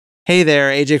Hey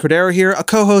there, AJ Cordero here, a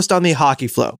co-host on the Hockey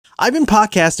Flow. I've been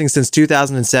podcasting since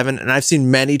 2007, and I've seen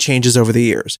many changes over the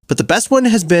years. But the best one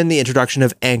has been the introduction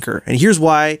of Anchor, and here's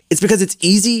why. It's because it's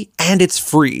easy and it's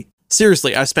free.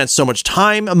 Seriously, I've spent so much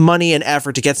time, money, and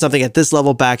effort to get something at this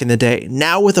level back in the day.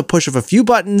 Now, with a push of a few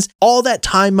buttons, all that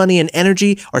time, money, and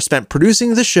energy are spent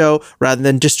producing the show rather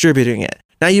than distributing it.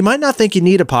 Now, you might not think you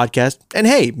need a podcast, and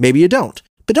hey, maybe you don't.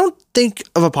 But don't think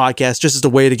of a podcast just as a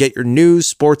way to get your news,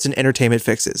 sports, and entertainment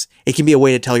fixes. It can be a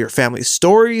way to tell your family's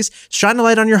stories, shine a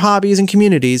light on your hobbies and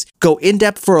communities, go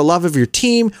in-depth for a love of your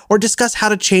team, or discuss how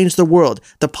to change the world.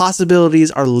 The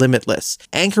possibilities are limitless.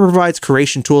 Anchor provides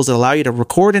creation tools that allow you to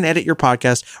record and edit your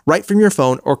podcast right from your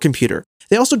phone or computer.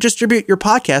 They also distribute your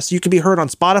podcast so you can be heard on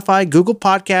Spotify, Google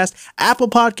Podcasts, Apple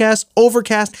Podcasts,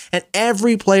 Overcast, and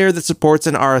every player that supports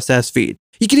an RSS feed.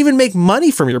 You can even make money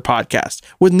from your podcast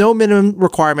with no minimum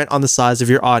requirement on the size of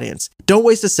your audience. Don't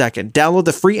waste a second. Download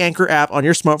the free Anchor app on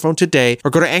your smartphone today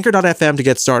or go to anchor.fm to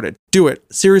get started. Do it.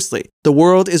 Seriously. The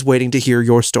world is waiting to hear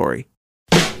your story.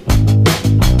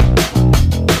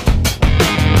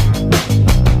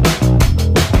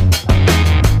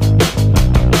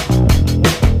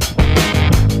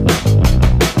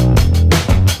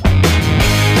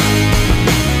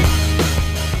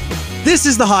 This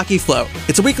is the Hockey Flow.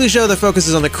 It's a weekly show that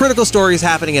focuses on the critical stories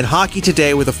happening in hockey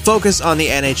today with a focus on the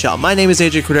NHL. My name is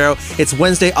AJ Cordero. It's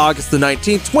Wednesday, August the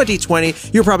 19th, 2020.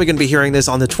 You're probably going to be hearing this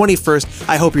on the 21st.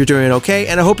 I hope you're doing okay,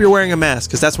 and I hope you're wearing a mask,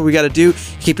 because that's what we got to do,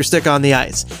 keep your stick on the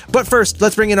ice. But first,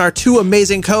 let's bring in our two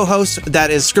amazing co-hosts.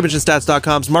 That is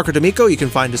ScrimmageAndStats.com's Marco D'Amico. You can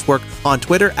find his work on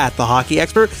Twitter at The Hockey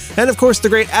Expert. And of course, the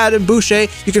great Adam Boucher.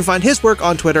 You can find his work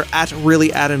on Twitter at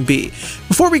ReallyAdamB.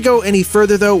 Before we go any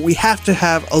further, though, we have to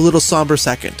have a little somber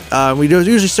second. We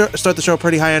usually start the show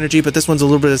pretty high energy, but this one's a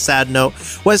little bit of a sad note.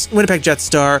 Winnipeg Jets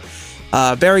star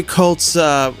Barry Colt's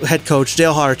head coach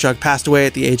Dale Hawerchuk passed away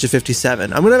at the age of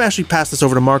 57. I'm going to actually pass this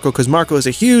over to Marco because Marco is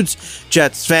a huge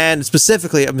Jets fan,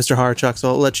 specifically of Mr. Hawerchuk, so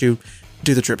I'll let you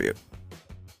do the tribute.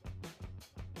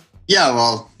 Yeah,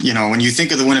 well, when you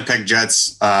think of the Winnipeg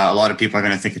Jets, a lot of people are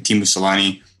going to think of Teemu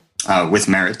Selanne with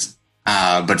merit.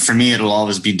 But for me, it'll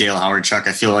always be Dale Hawerchuk.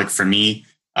 I feel like for me,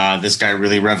 this guy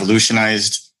really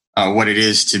revolutionized what it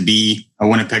is to be a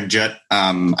Winnipeg Jet.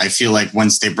 I feel like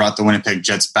once they brought the Winnipeg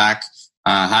Jets back,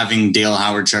 having Dale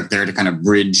Hawerchuk there to kind of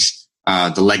bridge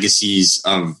the legacies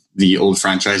of the old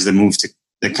franchise that moved to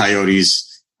the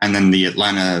Coyotes and then the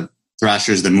Atlanta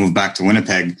Thrashers that moved back to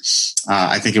Winnipeg,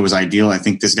 I think it was ideal. I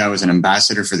think this guy was an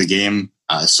ambassador for the game.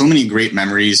 So many great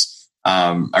memories.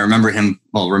 I remember him.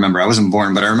 Well, I wasn't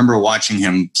born, but I remember watching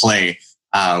him play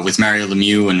with Mario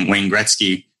Lemieux and Wayne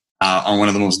Gretzky on one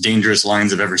of the most dangerous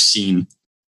lines I've ever seen.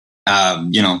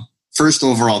 First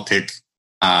overall pick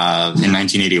in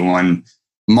 1981,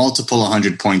 multiple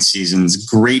 100-point seasons,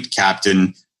 great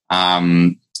captain,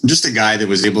 just a guy that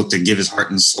was able to give his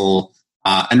heart and soul,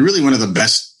 and really one of the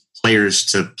best players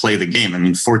to play the game. I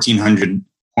mean, 1,400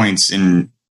 points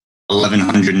in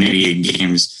 1,188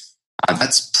 games.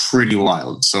 That's pretty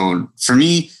wild. So for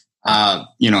me,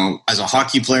 as a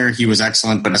hockey player, he was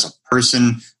excellent, but as a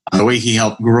person, the way he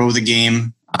helped grow the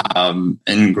game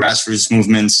in grassroots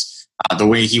movements, the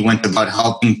way he went about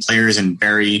helping players in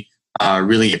Barrie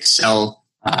really excel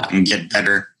and get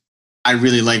better. I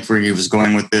really like where he was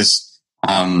going with this.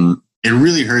 It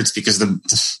really hurts because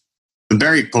the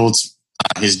Barrie Colts,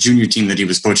 his junior team that he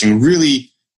was coaching,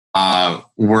 really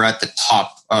were at the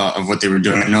top of what they were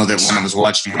doing. I know that when I was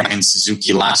watching Ryan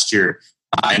Suzuki last year,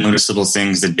 I noticed little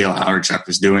things that Dale Hawerchuk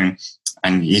was doing,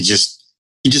 and he just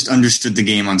understood the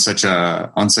game on such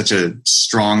a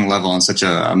strong level, on such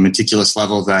a meticulous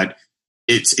level that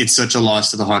it's such a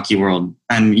loss to the hockey world.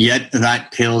 And yet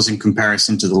that pales in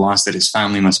comparison to the loss that his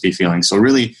family must be feeling. So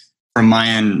really, from my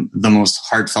end, the most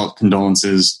heartfelt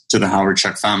condolences to the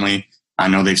Hawerchuk family. I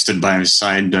know they've stood by his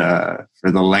side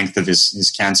for the length of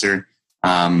his cancer.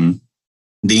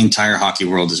 The entire hockey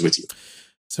world is with you.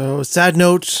 So, sad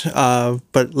note,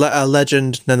 but a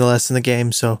legend nonetheless in the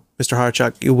game. So, Mr.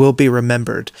 Hawerchuk, you will be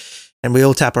remembered, and we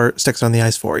will tap our sticks on the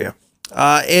ice for you.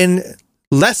 In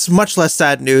much less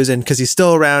sad news, and because he's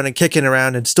still around and kicking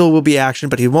around and still will be action,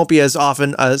 but he won't be as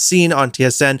often seen on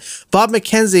TSN, Bob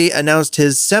McKenzie announced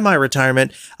his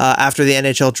semi-retirement after the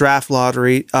NHL draft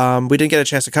lottery. We didn't get a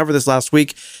chance to cover this last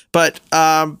week, but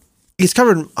he's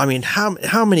covered,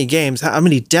 how many games, how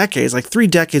many decades, like 3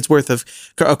 decades worth of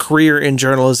a career in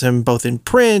journalism, both in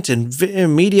print and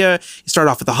media. He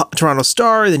started off with the Toronto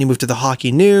Star, then he moved to the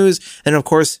Hockey News. And of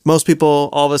course, most people,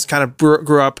 all of us kind of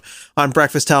grew up on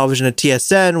breakfast television at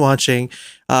TSN watching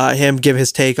him give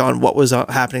his take on what was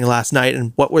happening last night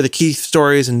and what were the key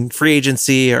stories in free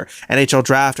agency or NHL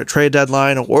draft or trade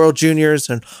deadline or World Juniors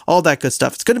and all that good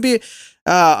stuff. It's going to be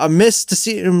a miss to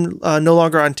see him no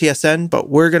longer on TSN, but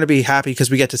we're going to be happy because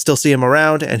we get to still see him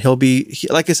around, and he'll be,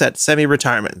 like I said,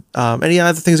 semi-retirement. Any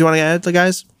other things you want to add,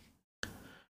 guys?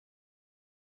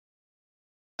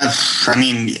 I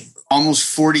mean, almost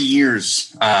 40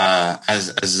 years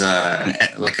as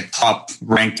like a top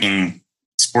ranking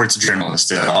sports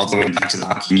journalist, all the way back to the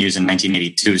Hockey News in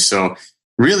 1982. So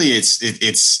really,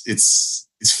 it's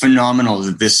phenomenal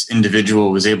that this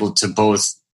individual was able to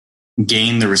both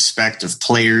gain the respect of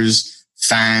players,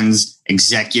 fans,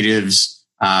 executives,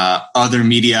 other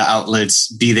media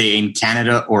outlets, be they in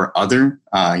Canada or other.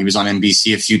 He was on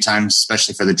NBC a few times,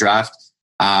 especially for the draft.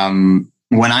 When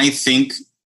I think,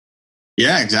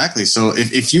 yeah, exactly. So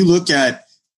if you look at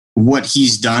what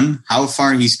he's done, how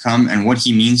far he's come, and what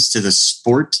he means to the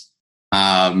sport,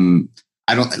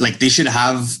 they should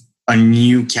have a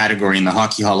new category in the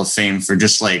Hockey Hall of Fame for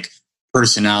just like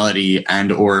personality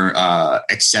and or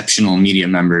exceptional media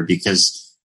member,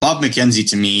 because Bob McKenzie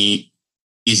to me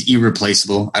is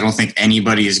irreplaceable. I don't think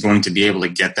anybody is going to be able to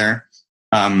get there.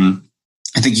 I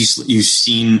think you've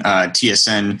seen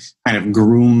TSN kind of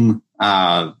groom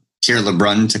Pierre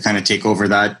LeBrun to kind of take over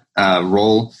that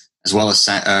role, as well as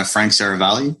Frank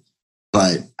Saravalli.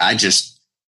 But I just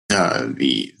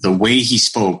the way he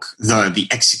spoke, the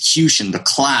execution, the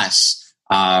class,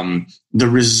 the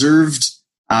reserved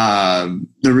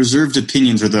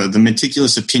opinions, or the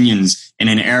meticulous opinions in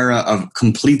an era of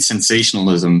complete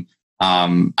sensationalism.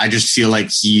 I just feel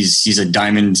like he's a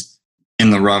diamond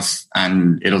in the rough,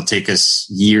 and it'll take us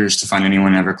years to find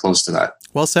anyone ever close to that.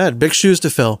 Well said. Big shoes to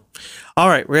fill. All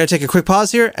right, we're going to take a quick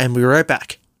pause here, and we'll be right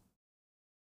back.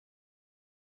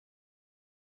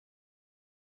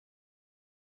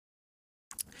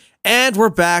 And we're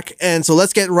back, and so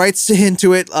let's get right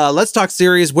into it. Let's talk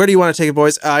series. Where do you want to take it,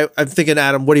 boys? I'm thinking,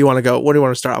 Adam, where do you want to go? What do you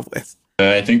want to start off with?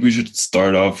 I think we should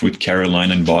start off with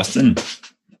Carolina and Boston.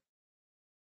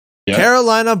 Yeah.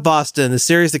 Carolina, Boston, the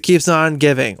series that keeps on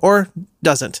giving, or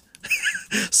doesn't.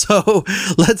 So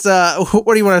let's, what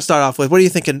do you want to start off with? What are you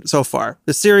thinking so far?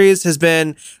 The series has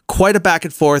been quite a back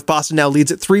and forth. Boston now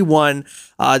leads at 3-1.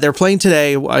 They're playing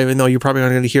today, even though you're probably not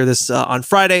going to hear this on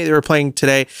Friday. They were playing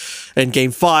today in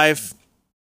Game 5.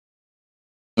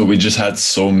 So we just had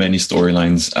so many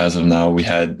storylines as of now. We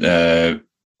had,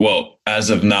 as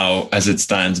of now, as it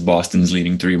stands, Boston's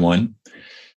leading 3-1.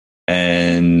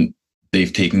 And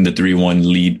they've taken the 3-1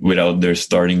 lead without their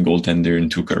starting goaltender in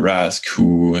Tuukka Rask,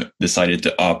 who decided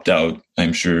to opt out.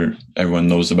 I'm sure everyone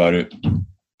knows about it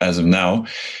as of now.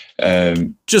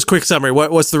 Just quick summary.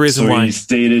 What's the reason why? He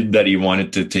stated that he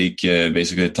wanted to take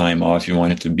basically time off. He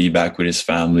wanted to be back with his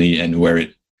family and where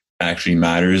it actually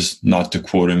matters, not to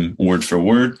quote him word for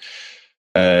word.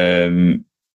 But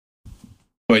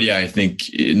yeah, I think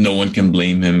no one can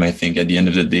blame him. I think at the end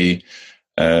of the day,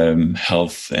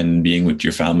 health and being with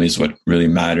your family is what really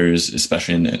matters,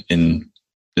 especially in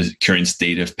the current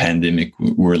state of pandemic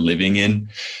we're living in.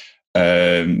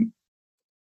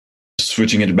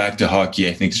 Switching it back to hockey,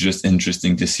 I think it's just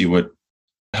interesting to see what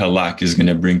Halak is going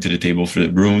to bring to the table for the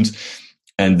Bruins,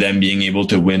 and them being able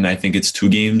to win. I think it's 2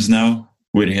 games now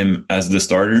with him as the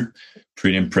starter.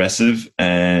 Pretty impressive.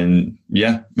 And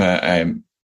yeah, I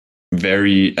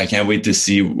can't wait to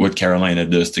see what Carolina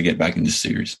does to get back in the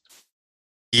series.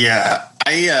 Yeah,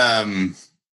 I'm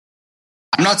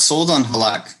not sold on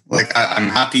Halak. Like, I'm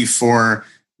happy for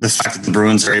the fact that the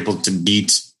Bruins are able to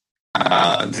beat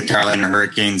the Carolina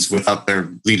Hurricanes without their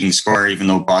leading scorer, even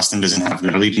though Boston doesn't have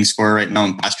their leading scorer right now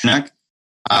in Pasternak.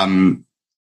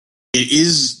 It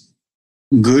is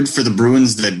good for the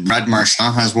Bruins that Brad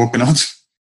Marchand has woken up,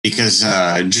 because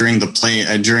during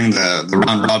the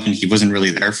round robin, he wasn't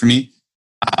really there for me.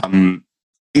 I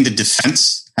think the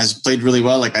defense has played really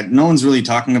well. Like, no one's really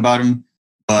talking about him,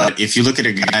 but if you look at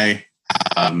a guy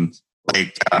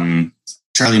like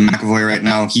Charlie McAvoy right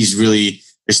now, he's really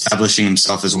establishing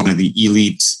himself as one of the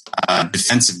elite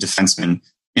defensive defensemen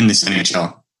in this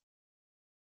NHL.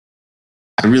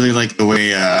 I really like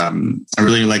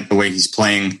the way he's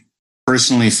playing.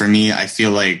 Personally, for me, I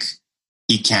feel like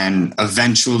he can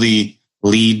eventually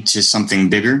lead to something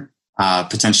bigger,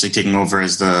 potentially taking over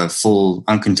as the full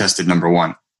uncontested number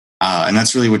 1. And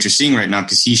that's really what you're seeing right now,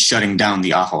 because he's shutting down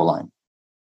the Aho line.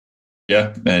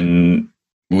 Yeah, and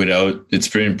it's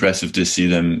pretty impressive to see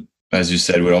them, as you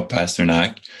said, without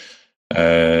Pasternak.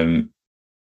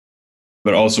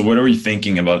 But also, what are we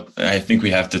thinking about? I think we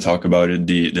have to talk about it,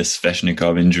 the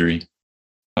Svechnikov injury.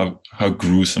 How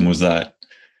gruesome was that?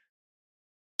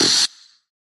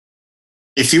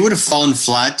 If he would have fallen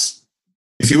flat,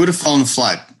 If he would have fallen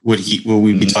flat, would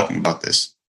we be No. talking about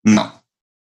this? No.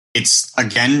 It's,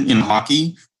 again, in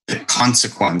hockey, the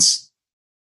consequence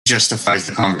justifies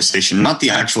the conversation, not the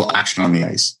actual action on the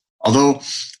ice. Although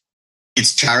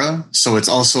it's Chara, so it's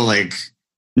also like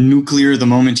nuclear the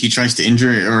moment he tries to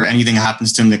injure or anything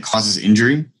happens to him that causes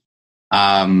injury.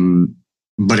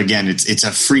 But again, it's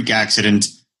a freak accident.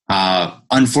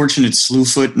 Unfortunate slew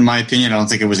foot, in my opinion. I don't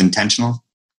think it was intentional.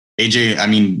 AJ, I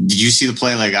mean, did you see the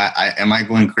play? Like, am I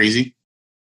going crazy?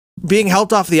 Being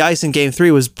helped off the ice in game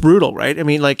 3 was brutal, right? I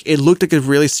mean, like, it looked like a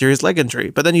really serious leg injury.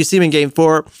 But then you see him in game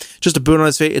 4, just a boot on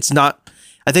his face. It's not,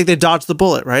 I think they dodged the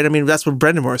bullet, right? I mean, that's what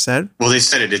Brendan Moore said. Well, they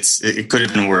said it could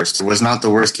have been worse. It was not the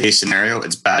worst case scenario.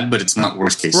 It's bad, but it's not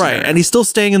worst case scenario. Right, and he's still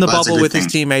staying in the Well, bubble with his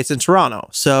teammates in Toronto.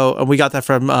 So, and we got that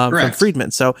from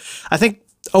Friedman. So I think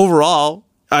overall,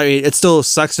 I mean, it still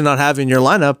sucks to not have in your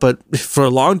lineup, but for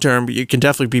long term, you can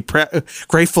definitely be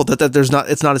grateful that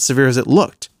it's not as severe as it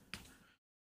looked.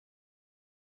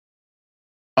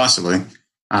 Possibly.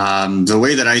 The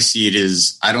way that I see it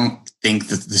is, I don't think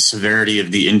that the severity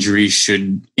of the injury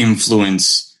should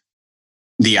influence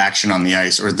the action on the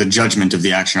ice or the judgment of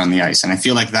the action on the ice. And I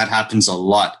feel like that happens a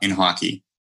lot in hockey.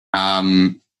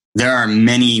 There are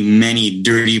many, many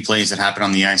dirty plays that happen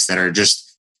on the ice that are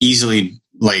just easily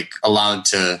allowed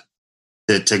to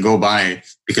go by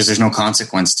because there's no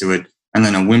consequence to it. And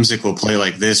then a whimsical play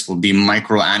like this will be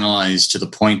microanalyzed to the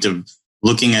point of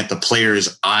looking at the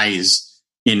player's eyes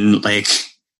in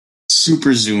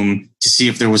super zoom to see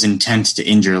if there was intent to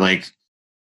injure. I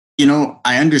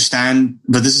understand,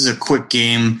 but this is a quick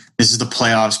game. This is the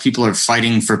playoffs. People are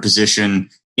fighting for position.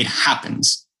 It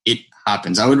happens.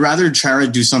 I would rather Chara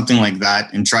do something like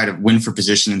that and try to win for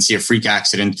position and see a freak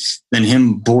accident than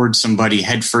him board somebody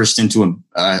headfirst into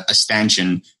a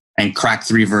stanchion and crack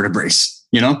 3 vertebrae.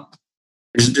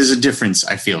 There's a difference,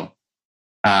 I feel.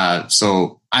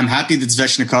 So I'm happy that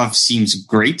Svechnikov seems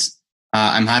great.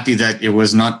 I'm happy that it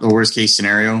was not the worst case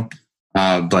scenario,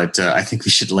 but I think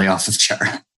we should lay off of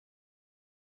Chara.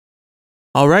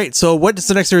 All right. So what's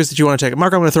the next series that you want to take?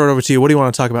 Mark, I'm going to throw it over to you. What do you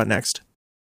want to talk about next?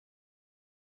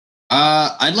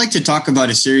 I'd like to talk about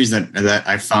a series that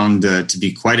I found to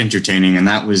be quite entertaining, and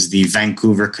that was the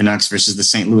Vancouver Canucks versus the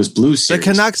St. Louis Blues series.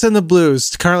 The Canucks and the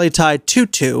Blues currently tied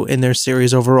 2-2 in their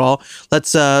series overall.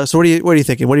 Let's. So what are you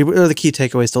thinking? What are the key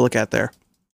takeaways to look at there?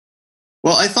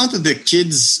 Well, I thought that the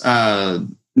kids or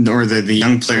the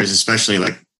young players, especially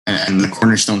and the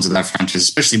cornerstones of that franchise,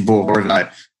 especially Bo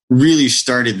Horvat, really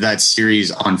started that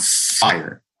series on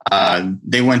fire.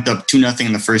 They went up 2-0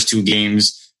 in the first 2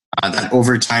 games. That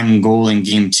overtime goal in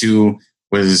game 2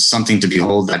 was something to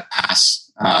behold. That pass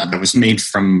that was made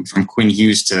from Quinn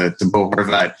Hughes to Bo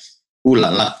Horvat. Ooh la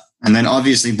la. And then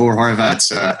obviously Bo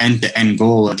Horvat's end-to-end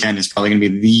goal again is probably going to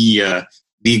be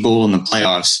the goal in the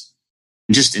playoffs.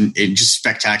 Just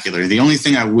spectacular. The only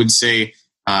thing I would say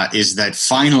is that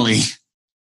finally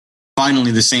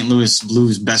the St. Louis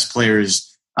Blues best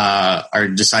players are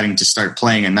deciding to start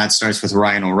playing, and that starts with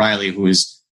Ryan O'Reilly, who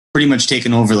is pretty much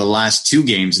taken over the last 2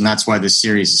 games, and that's why this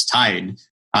series is tied.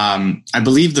 I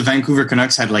believe the Vancouver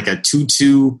Canucks had a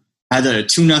 2-0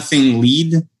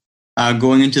 lead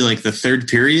going into the third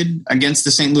period against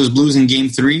the St. Louis Blues in game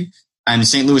 3, and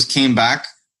St. Louis came back,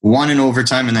 won in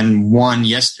overtime, and then won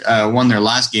their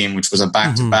last game, which was a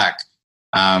back-to-back.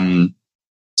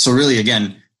 So really,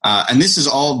 again, and this is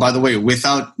all, by the way,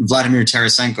 without Vladimir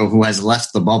Tarasenko, who has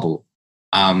left the bubble.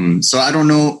 So I don't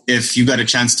know if you got a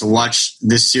chance to watch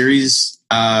this series,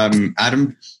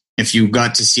 Adam, if you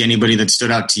got to see anybody that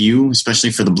stood out to you,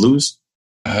 especially for the Blues.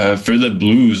 For the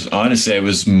Blues, honestly, I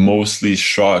was mostly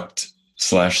shocked /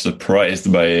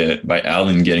 surprised by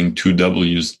Allen getting 2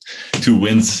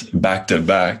 wins back to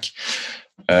back.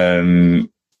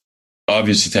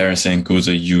 Obviously, Tarasenko is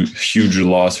a huge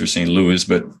loss for St. Louis,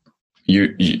 but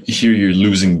you're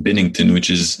losing Binnington,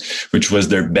 which was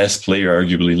their best player,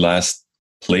 arguably last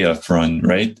playoff run,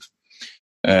 right?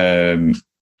 I'm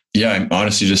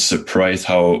honestly just surprised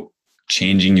how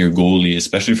changing your goalie,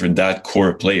 especially for that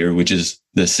core player, which is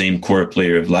the same core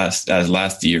player as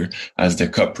last year as the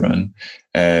cup run,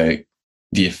 the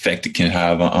effect it can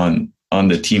have on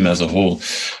the team as a whole.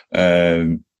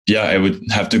 I would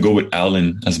have to go with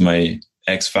Allen as my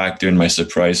X factor and my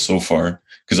surprise so far,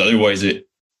 because otherwise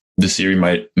the series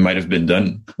might have been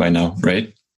done by now,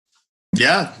 right?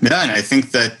 Yeah, and I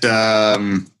think that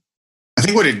I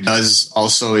think what it does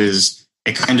also is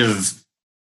it kind of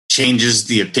changes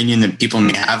the opinion that people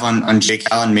may have on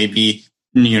Jake Allen. Maybe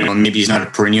he's not a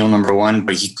perennial number 1,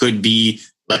 but he could be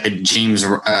like a James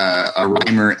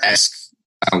Reimer-esque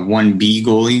 1B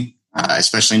goalie,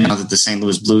 especially now that the St.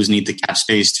 Louis Blues need the cap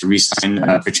space to re-sign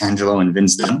Pietrangelo and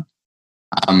Vince Dunn.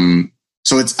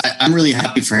 So I'm really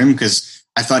happy for him because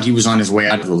I thought he was on his way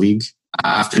out of the league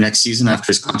after next season, after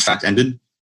his contract ended.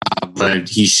 But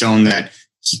he's shown that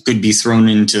he could be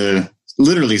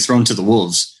literally thrown to the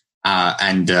wolves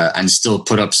and still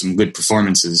put up some good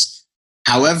performances.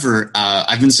 However,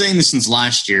 I've been saying this since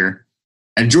last year,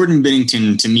 and Jordan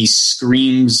Binnington to me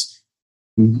screams,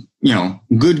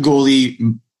 good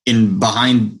goalie in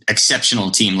behind exceptional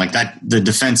team like that. The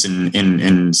defense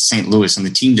in St. Louis and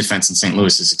the team defense in St.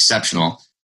 Louis is exceptional,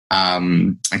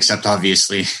 except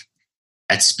obviously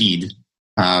at speed.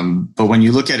 But when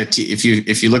you look at it, if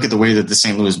you look at the way that the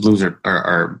St. Louis Blues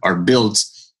are built,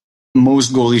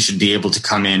 most goalies should be able to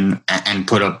come in and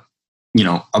put up,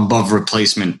 above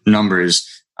replacement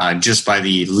numbers just by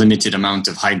the limited amount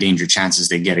of high danger chances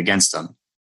they get against them.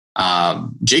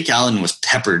 Jake Allen was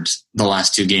peppered the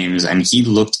last 2 games, and he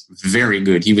looked very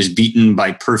good. He was beaten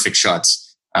by perfect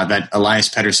shots. That Elias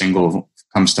Pettersson goal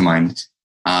comes to mind.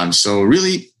 So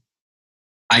really,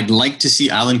 I'd like to see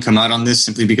Allen come out on this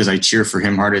simply because I cheer for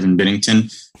him harder than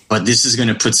Binnington. But this is going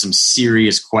to put some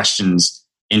serious questions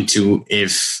into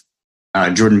if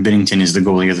Jordan Binnington is the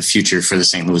goalie of the future for the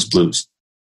St. Louis Blues.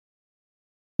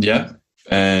 Yeah.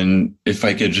 And if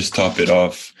I could just top it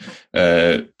off,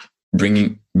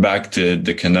 bringing back to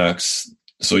the Canucks.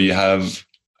 So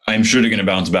I'm sure they're going to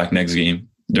bounce back next game.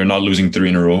 They're not losing 3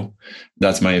 in a row.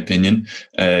 That's my opinion.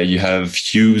 You have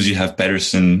Hughes, you have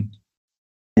Pettersson,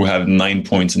 who have 9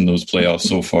 points in those playoffs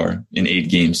so far in 8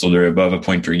 games. So they're above a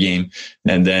point per game.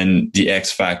 And then the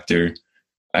X factor,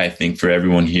 I think, for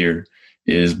everyone here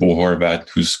is Bo Horvat,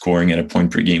 who's scoring at a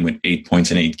point per game with 8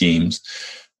 points in 8 games,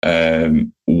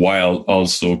 while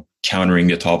also countering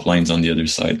the top lines on the other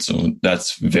side. So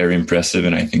that's very impressive.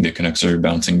 And I think the Canucks are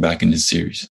bouncing back in this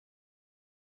series.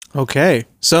 Okay.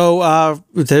 So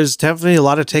there's definitely a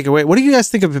lot of takeaway. What do you guys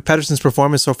think of Pettersson's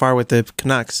performance so far with the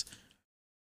Canucks?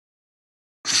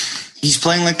 He's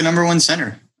playing like the number 1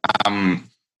 center.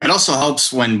 It also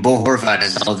helps when Bo Horvat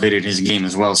has elevated his game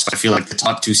as well. So I feel like the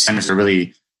top 2 centers are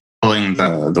really pulling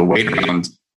the weight around.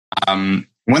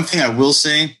 One thing I will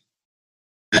say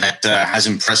that has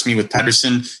impressed me with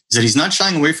Pettersson is that he's not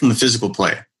shying away from the physical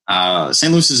play.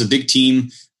 St. Louis is a big team.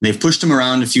 They've pushed him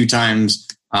around a few times.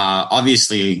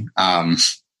 Obviously,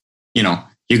 you're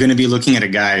going to be looking at a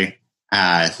guy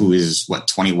who is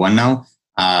 21 now.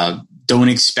 Don't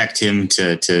expect him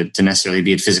to necessarily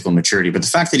be at physical maturity, but the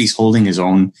fact that he's holding his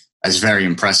own is very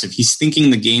impressive. He's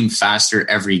thinking the game faster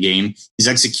every game. His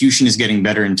execution is getting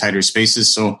better in tighter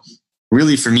spaces. So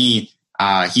really for me,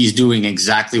 he's doing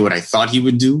exactly what I thought he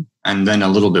would do, and then a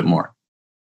little bit more.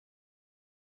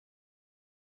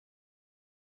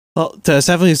 Well, it's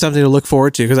definitely something to look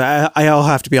forward to, because I'll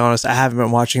have to be honest, I haven't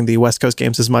been watching the West Coast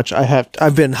games as much.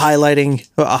 I've been highlighting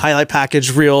a highlight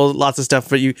package reel, lots of stuff,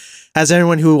 but as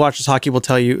anyone who watches hockey will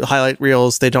tell you, highlight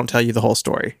reels, they don't tell you the whole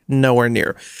story. Nowhere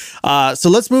near. So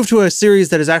let's move to a series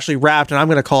that is actually wrapped, and I'm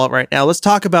going to call it right now. Let's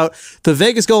talk about the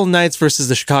Vegas Golden Knights versus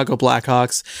the Chicago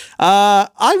Blackhawks.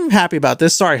 I'm happy about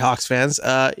this. Sorry, Hawks fans,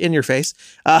 in your face.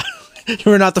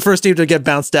 We're not the first team to get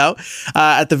bounced out,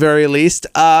 at the very least.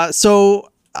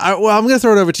 I'm going to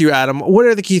throw it over to you, Adam. What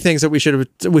are the key things that we should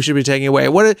be taking away?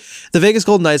 The Vegas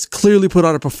Golden Knights clearly put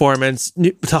on a performance.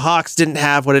 The Hawks didn't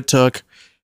have what it took,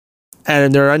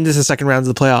 and they're into the second round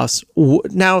of the playoffs.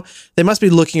 Now they must be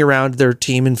looking around their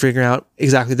team and figuring out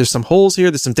exactly there's some holes here.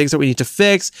 There's some things that we need to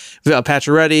fix.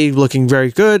 Pacioretty looking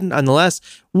very good, nonetheless.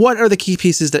 What are the key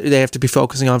pieces that they have to be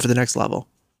focusing on for the next level?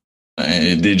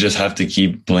 They just have to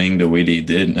keep playing the way they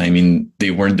did. I mean, they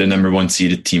weren't the number 1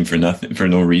 seeded team for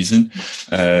no reason.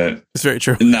 It's very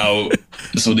true. Now,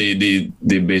 so they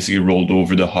basically rolled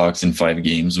over the Hawks in 5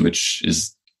 games, which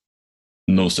is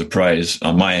no surprise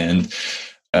on my end.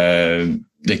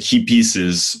 The key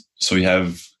pieces, so you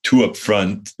have 2 up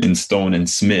front in Stone and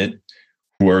Smith,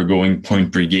 who are going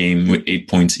point per game with 8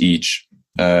 points each.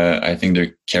 I think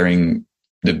they're carrying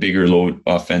the bigger load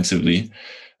offensively.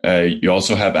 You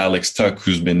also have Alex Tuck,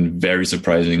 who's been very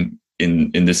surprising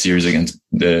in the series against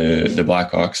the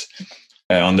Blackhawks.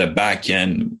 On the back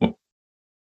end,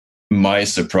 my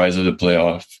surprise of the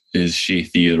playoff is Shea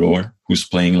Theodore, who's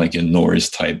playing like a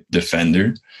Norris-type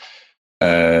defender.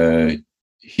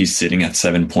 He's sitting at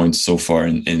 7 points so far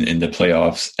in the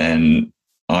playoffs, and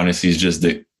honestly,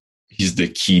 he's the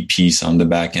key piece on the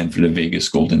back end for the Vegas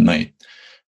Golden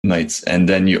Knights. And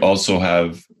then you also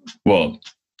have,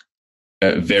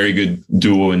 a very good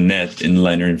duo in net in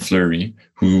Leonard and Fleury,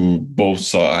 who both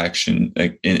saw action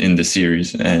in the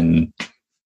series. And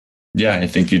yeah, I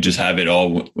think you just have it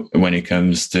all when it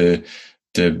comes to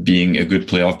being a good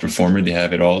playoff performer. They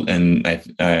have it all. And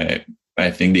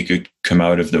I think they could come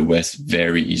out of the West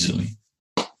very easily.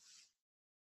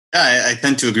 Yeah, I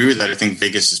tend to agree with that. I think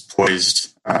Vegas is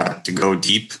poised to go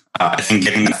deep. I think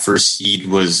getting that first seed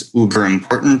was uber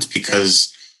important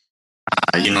because,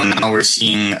 now we're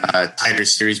seeing a tighter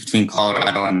series between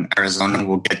Colorado and Arizona.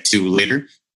 We'll get to later.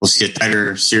 We'll see a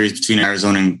tighter series between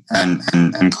Arizona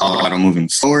and Colorado moving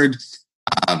forward.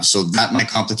 So that might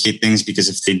complicate things because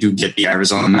if they do get the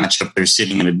Arizona matchup, they're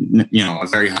sitting in a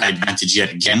very high advantage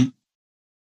yet again.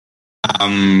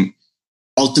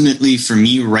 Ultimately, for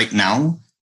me right now,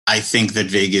 I think that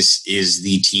Vegas is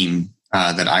the team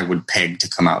that I would peg to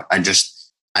come out. I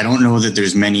don't know that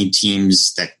there's many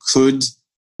teams that could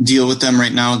deal with them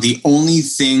right now. The only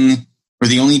thing, or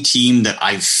the only team that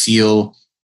I feel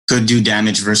could do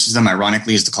damage versus them,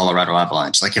 ironically, is the Colorado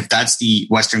Avalanche. Like if that's the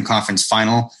Western Conference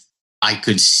final, I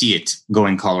could see it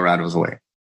going Colorado's way.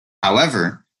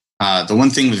 However, the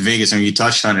one thing with Vegas, and you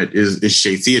touched on it, is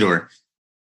Shea Theodore.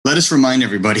 Let us remind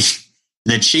everybody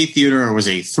that Shea Theodore was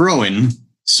a throw-in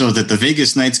so that the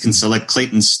Vegas Knights can select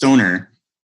Clayton Stoner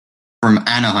from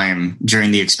Anaheim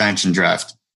during the expansion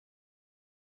draft.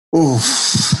 Oh,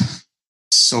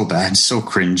 so bad, so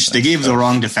cringe. They gave the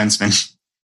wrong defenseman.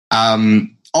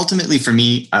 Ultimately, for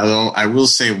me, I will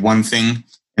say one thing,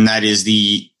 and that is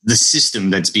the system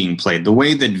that's being played. The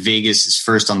way that Vegas is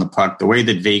first on the puck, the way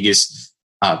that Vegas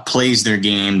plays their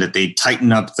game, that they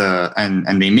tighten up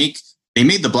and they made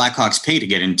the Blackhawks pay to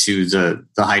get into the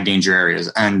high danger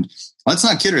areas. And let's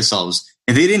not kid ourselves.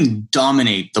 If they didn't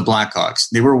dominate the Blackhawks,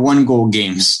 they were 1-goal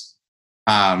games.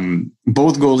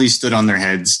 Both goalies stood on their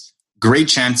heads. Great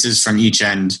chances from each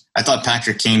end. I thought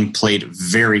Patrick Kane played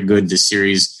very good this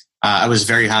series. I was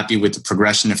very happy with the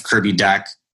progression of Kirby Dack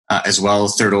as well,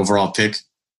 third overall pick.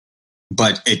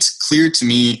 But it's clear to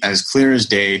me, as clear as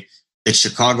day, that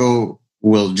Chicago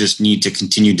will just need to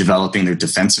continue developing their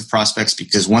defensive prospects,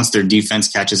 because once their defense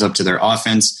catches up to their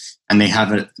offense and they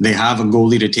have a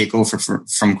goalie to take over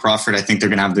from Crawford, I think they're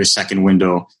going to have their second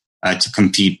window to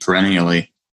compete perennially.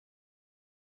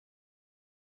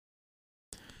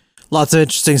 Lots of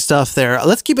interesting stuff there.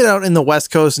 Let's keep it out in the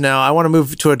West Coast now. I want to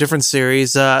move to a different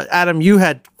series. Adam, you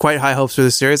had quite high hopes for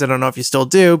this series. I don't know if you still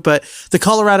do, but the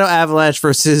Colorado Avalanche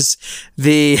versus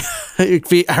the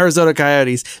Arizona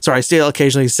Coyotes. Sorry, I still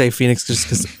occasionally say Phoenix just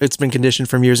because it's been conditioned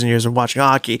from years and years of watching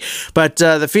hockey. But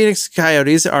the Phoenix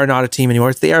Coyotes are not a team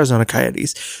anymore. It's the Arizona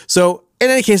Coyotes. So in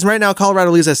any case, right now,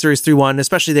 Colorado leads that series 3-1,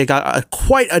 especially they got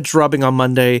quite a drubbing on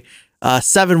Monday,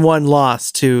 7-1 loss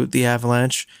to the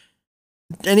Avalanche.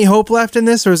 Any hope left in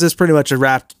this, or is this pretty much a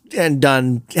wrapped and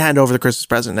done, hand over the Christmas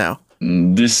present now?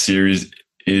 This series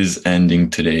is ending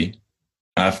today.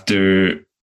 After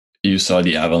you saw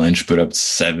the Avalanche put up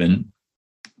 7,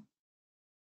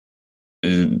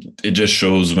 it just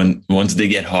shows once they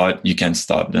get hot, you can't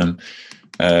stop them.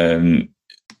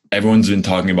 Everyone's been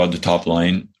talking about the top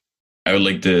line. I would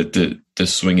like to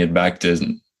swing it back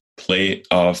to play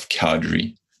off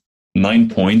Calgary. 9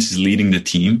 points is leading the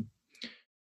team.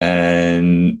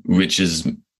 And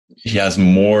he has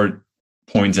more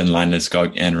points than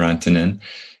Landeskog and Rantanen,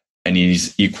 and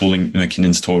he's equaling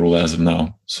McKinnon's total as of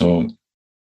now. So,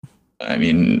 I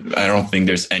mean, I don't think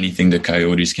there's anything the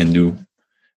Coyotes can do.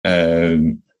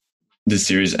 This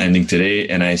series ending today,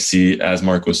 and I see, as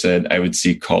Marco said, I would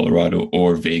see Colorado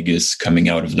or Vegas coming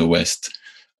out of the West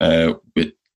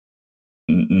with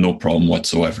no problem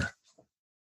whatsoever.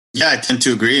 Yeah, I tend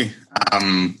to agree.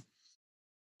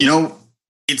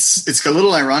 It's a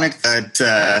little ironic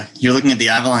that you're looking at the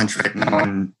Avalanche right now,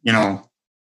 and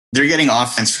they're getting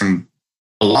offense from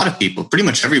a lot of people, pretty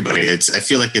much everybody. I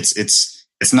feel like it's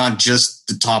not just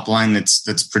the top line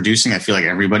that's producing. I feel like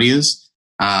everybody is.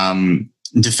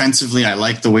 Defensively, I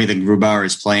like the way that Grubauer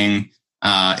is playing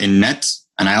in net,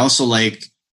 and I also like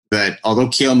that although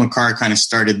Cale Makar kind of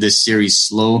started this series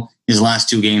slow, his last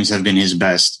 2 games have been his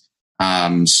best.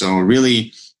 So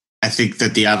really, I think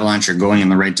that the Avalanche are going in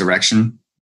the right direction.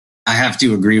 I have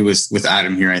to agree with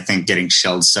Adam here. I think getting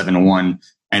shelled 7-1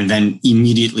 and then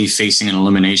immediately facing an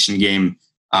elimination game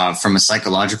from a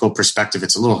psychological perspective,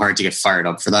 it's a little hard to get fired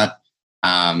up for that.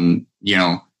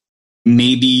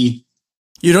 Maybe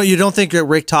you don't think that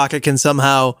Rick Tocchet can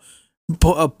somehow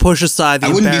push aside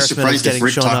the embarrassment of getting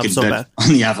shown up so bad on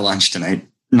the Avalanche tonight?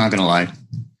 I'm not gonna lie.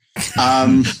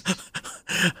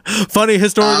 Funny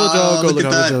historical joke. Look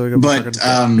at that. But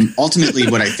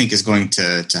ultimately, what I think is going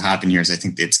to happen here is I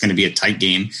think it's going to be a tight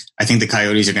game. I think the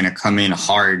Coyotes are going to come in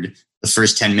hard the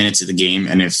first 10 minutes of the game.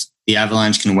 And if the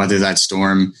Avalanche can weather that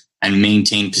storm and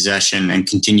maintain possession and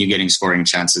continue getting scoring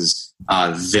chances,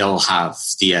 they'll have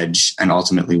the edge and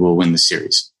ultimately will win the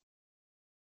series.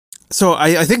 So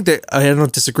I think that I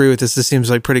don't disagree with this. This seems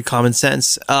like pretty common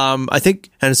sense. I think,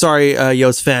 and sorry,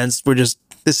 Yost fans, we're just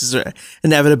this is an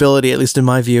inevitability, at least in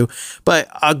my view. But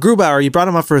Grubauer, you brought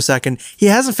him up for a second. He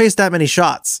hasn't faced that many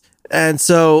shots. And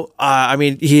so,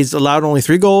 he's allowed only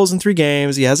 3 goals in 3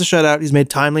 games. He has a shutout. He's made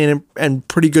timely and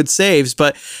pretty good saves.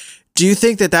 But do you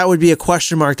think that would be a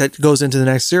question mark that goes into the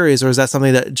next series? Or is that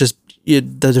something that just the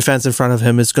defense in front of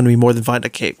him is going to be more than fine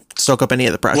to soak up any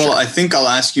of the pressure? Well, I think I'll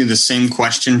ask you the same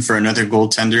question for another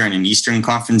goaltender in an Eastern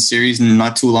Conference series in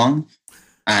not too long.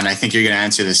 And I think you're going to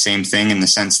answer the same thing in the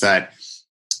sense that,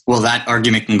 well, that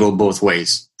argument can go both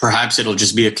ways. Perhaps it'll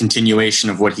just be a continuation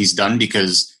of what he's done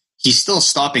because he's still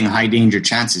stopping high danger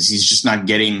chances. He's just not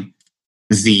getting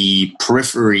the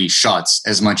periphery shots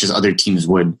as much as other teams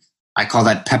would. I call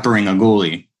that peppering a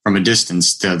goalie from a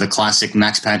distance, to the classic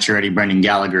Max Pacioretty, Brendan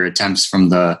Gallagher attempts from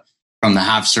the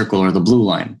half circle or the blue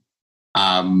line.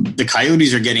 The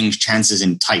Coyotes are getting chances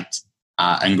in tight,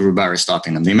 and Grubauer is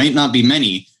stopping them. They might not be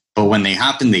many, but when they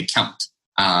happen, they count.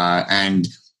 And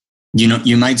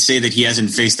you might say that he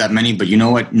hasn't faced that many, but you know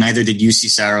what? Neither did UC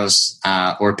Saros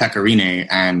or Pecorine,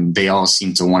 and they all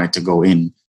seem to want it to go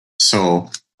in. So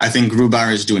I think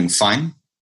Grubauer is doing fine.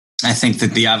 I think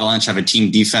that the Avalanche have a team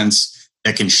defense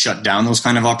that can shut down those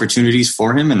kind of opportunities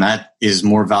for him, and that is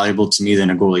more valuable to me than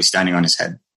a goalie standing on his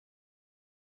head.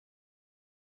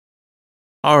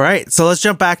 All right, so let's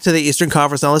jump back to the Eastern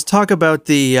Conference now. Let's talk about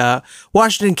the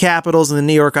Washington Capitals and the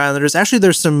New York Islanders. Actually,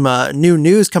 there's some new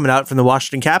news coming out from the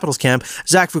Washington Capitals camp.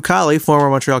 Zach Fucale,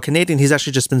 former Montreal Canadian, he's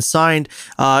actually just been signed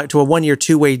to a 1-year,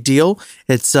 2-way deal.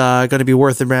 It's going to be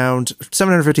worth around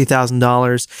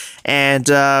 $750,000.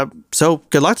 And so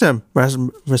good luck to him.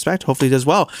 Respect. Hopefully he does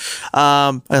well.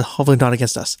 Hopefully not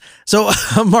against us. So,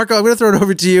 Marco, I'm going to throw it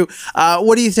over to you.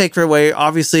 What do you take for away?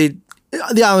 Obviously,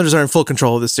 the Islanders are in full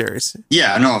control of this series.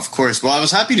 Yeah, no, of course. Well, I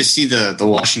was happy to see the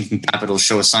Washington Capitals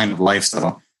show a sign of life,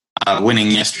 though,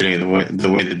 winning yesterday the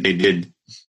way that they did.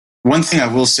 One thing I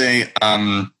will say,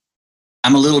 I'm a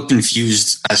little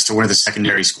confused as to where the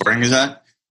secondary scoring is at.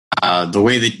 The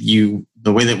way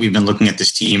that we've been looking at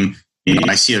this team,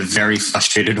 I see a very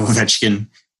frustrated Ovechkin.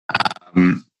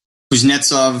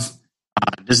 Kuznetsov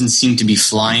doesn't seem to be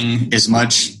flying as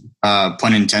much,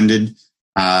 pun intended.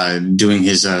 Doing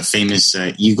his famous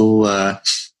eagle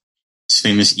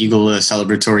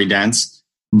celebratory dance,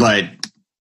 but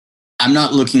I'm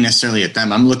not looking necessarily at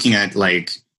them. I'm looking at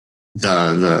like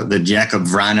the Jacob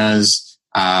Vranas.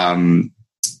 I'm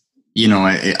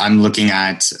looking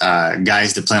at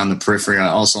guys that play on the periphery,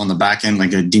 also on the back end,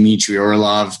 like a Dmitry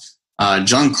Orlov,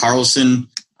 John Carlson.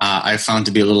 I found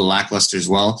to be a little lackluster as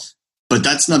well, but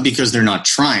that's not because they're not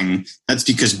trying. That's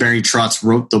because Barry Trotz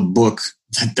wrote the book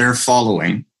that they're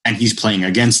following, and he's playing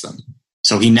against them.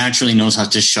 So he naturally knows how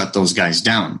to shut those guys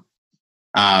down.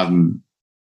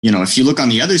 If you look on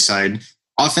the other side,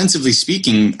 offensively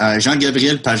speaking,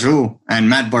 Jean-Gabriel Pajot and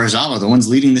Matt Barzal are the ones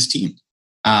leading this team.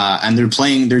 And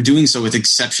they're doing so with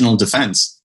exceptional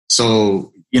defense.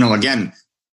 So, again,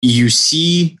 you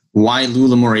see why Lou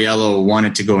Lamoriello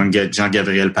wanted to go and get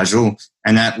Jean-Gabriel Pajot,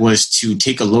 and that was to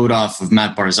take a load off of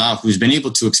Matt Barzal, who's been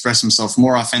able to express himself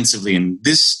more offensively in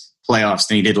this playoffs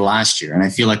than he did last year. And I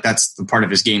feel like that's the part of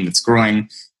his game that's growing.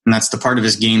 And that's the part of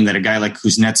his game that a guy like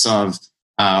Kuznetsov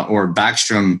or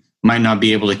Backstrom might not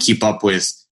be able to keep up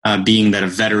with, being that a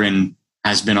veteran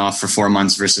has been off for 4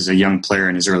 months versus a young player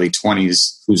in his early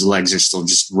 20s whose legs are still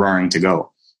just roaring to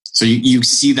go. So you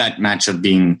see that matchup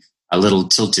being a little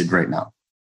tilted right now.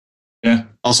 Yeah.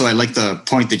 Also, I like the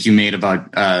point that you made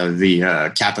about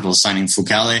the Capitals signing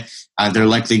Fucale. They're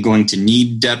likely going to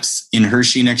need depth in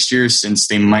Hershey next year, since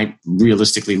they might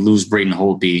realistically lose Braden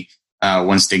Holtby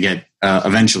once they get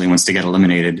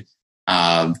eliminated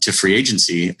to free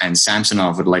agency, and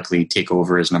Samsonov would likely take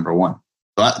over as number 1.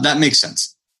 But that makes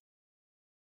sense.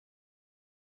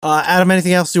 Adam,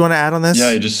 anything else you want to add on this? Yeah,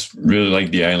 I just really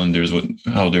like the Islanders,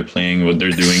 how they're playing, what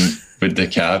they're doing with the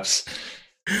Caps.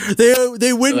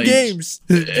 They win games,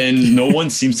 and no one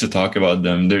seems to talk about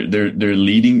them. They're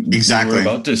leading. Exactly. We're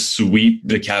about to sweep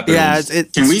the Capitals. Yeah,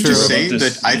 it's Can we true. just say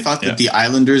that I thought that the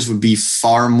Islanders would be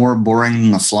far more boring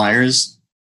than the Flyers,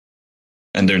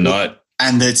 and they're not.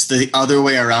 And it's the other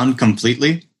way around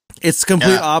completely. It's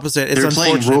complete opposite. It's they're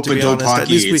playing unfortunate, to be rope-a-dope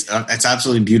honest. hockey. It's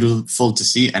absolutely beautiful to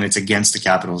see, and it's against the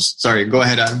Capitals. Sorry, go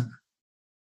ahead, Adam.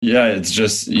 Yeah, it's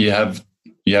just you have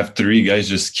 3 guys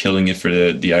just killing it for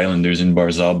the Islanders in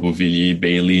Barzal, Beauvillier,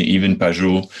 Bailey, even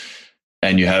Pajot.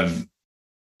 And you have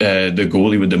the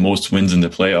goalie with the most wins in the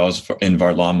playoffs in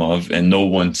Varlamov, and no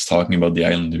one's talking about the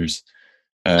Islanders.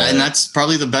 And that's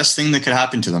probably the best thing that could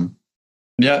happen to them.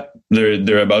 Yeah,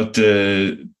 they're about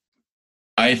to...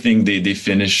 I think they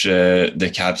finish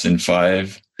the Caps in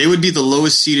 5. They would be the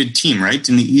lowest seeded team, right,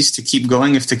 in the East to keep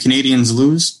going if the Canadians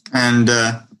lose. And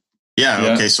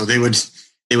Yeah. Okay. So they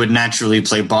would naturally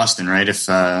play Boston, right? If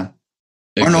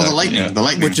or no, the Lightning,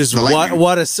 which is the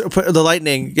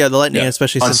Lightning. Yeah, the Lightning,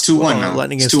 especially since 2-1 now.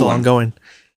 Lightning is still ongoing.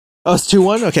 Oh, it's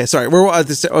 2-1. Okay, sorry. We're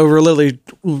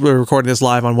recording this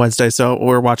live on Wednesday, so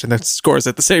we're watching the scores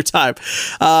at the same time.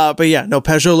 But yeah, no,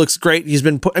 Peugeot looks great. He's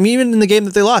been even in the game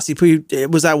that they lost, it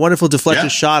was that wonderful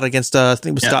deflected shot against I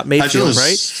think it was Scott Mayfield,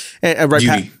 right? And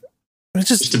beauty. It's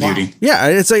just a beauty. Yeah,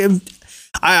 it's like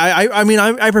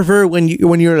I prefer when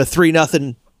you're in a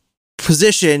 3-0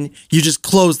 position, you just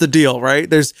close the deal, right?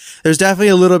 There's definitely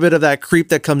a little bit of that creep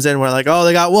that comes in where like, oh,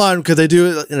 they got one because they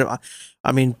do,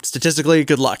 I mean, statistically,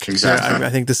 good luck. Exactly. I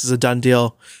think this is a done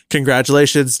deal.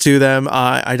 Congratulations to them.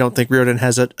 I don't think Riordan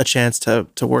has a chance to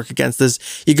work against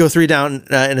this. You go 3 down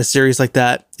in a series like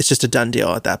that, it's just a done deal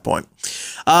at that point.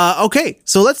 Okay,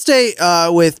 so let's stay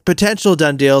with potential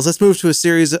done deals. Let's move to a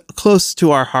series close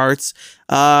to our hearts.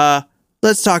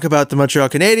 Let's talk about the Montreal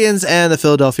Canadiens and the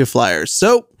Philadelphia Flyers.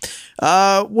 So,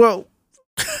 well,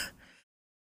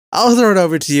 I'll throw it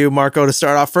over to you, Marco, to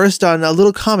start off first on a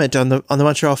little comment on the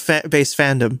Montreal based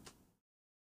fandom.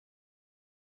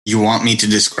 You want me to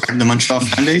describe the Montreal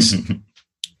fan base?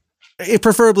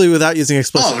 Preferably without using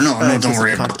explicit. Oh no, don't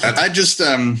worry about that. I just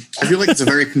I feel like it's a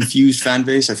very confused fan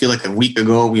base. I feel like a week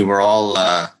ago we were all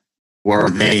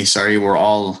were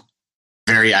all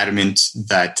very adamant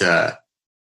that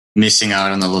missing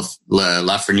out on the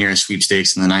Lafreniere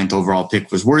sweepstakes and the 9th overall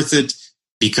pick was worth it,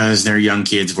 because their young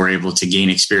kids were able to gain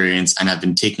experience and have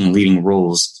been taking leading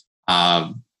roles,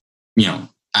 as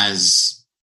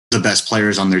the best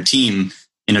players on their team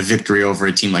in a victory over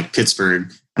a team like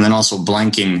Pittsburgh, and then also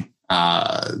blanking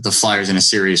the Flyers in a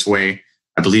serious way.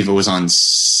 I believe it was on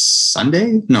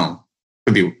Sunday. No,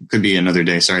 could be another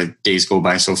day. Sorry, days go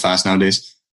by so fast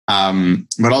nowadays.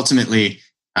 But ultimately,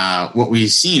 what we've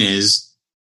seen is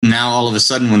now all of a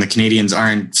sudden when the Canadiens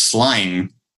aren't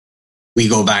flying, we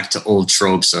go back to old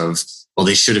tropes of, well,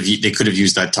 they could have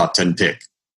used that top 10 pick.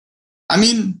 I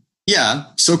mean, yeah,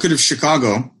 so could have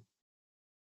Chicago.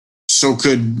 So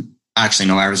could, actually,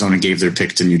 no, Arizona gave their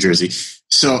pick to New Jersey.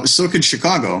 So could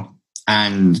Chicago.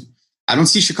 And I don't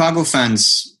see Chicago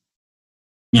fans,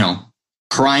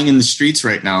 crying in the streets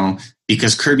right now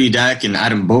because Kirby Dach and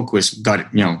Adam Boquist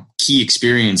got, key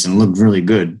experience and looked really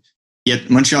good.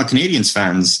 Yet Montreal Canadiens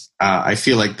fans, I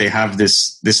feel like they have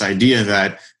this idea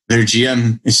that their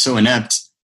GM is so inept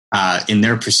in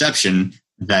their perception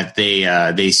that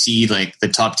they see like the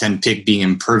top 10 pick being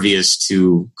impervious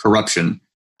to corruption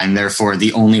and therefore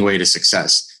the only way to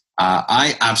success.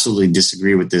 I absolutely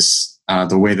disagree with this,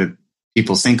 the way that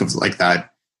people think of like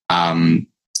that.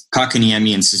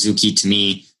 Kotkaniemi and Suzuki, to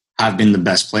me, have been the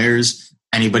best players.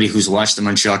 Anybody who's watched the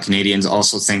Montreal Canadiens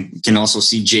can also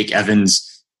see Jake Evans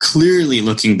clearly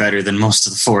looking better than most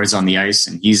of the forwards on the ice,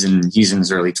 and he's in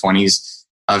his early 20s.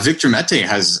 Victor Mete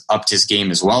has upped his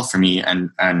game as well for me. And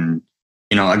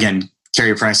again,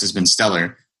 Carey Price has been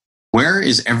stellar. Where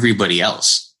is everybody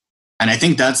else? And I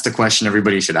think that's the question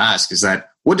everybody should ask, is that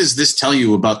what does this tell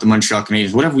you about the Montreal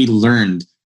Canadiens? What have we learned,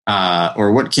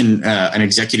 or what can an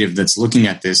executive that's looking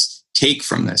at this take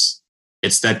from this?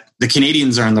 It's that the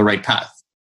Canadiens are on the right path,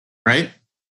 right?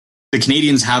 The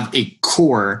Canadiens have a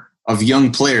core of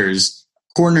young players,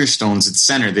 cornerstones at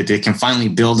center that they can finally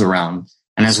build around.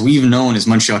 And as we've known as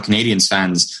Montreal Canadiens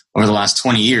fans over the last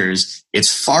 20 years,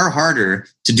 it's far harder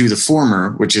to do the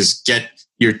former, which is get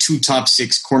your 2 top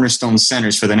 6 cornerstone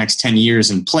centers for the next 10 years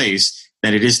in place,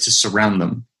 than it is to surround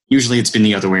them. Usually it's been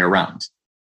the other way around.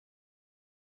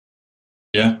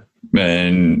 Yeah.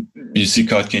 And you see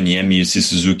Kotkaniemi, you see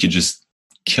Suzuki just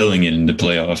killing it in the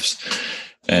playoffs.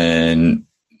 And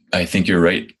I think you're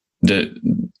right.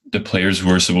 The players who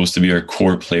are supposed to be our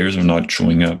core players are not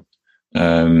showing up.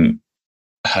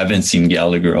 Haven't seen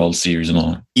Gallagher all series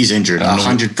long. He's injured,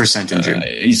 100%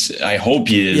 injured. I hope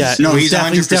he is. Yeah, no, he's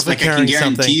 100%. Like, I can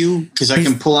guarantee you, because I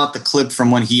can pull out the clip from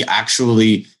when you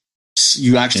actually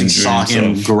saw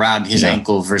him grab his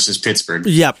ankle versus Pittsburgh.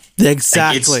 Yep,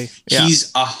 exactly. Like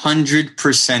he's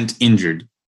 100% injured.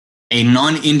 A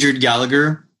non-injured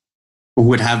Gallagher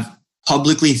would have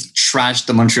publicly trashed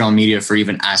the Montreal media for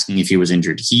even asking if he was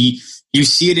injured. You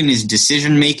see it in his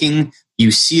decision making.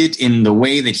 You see it in the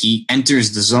way that he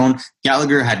enters the zone.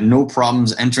 Gallagher had no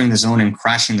problems entering the zone and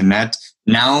crashing the net.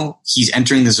 Now he's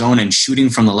entering the zone and shooting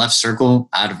from the left circle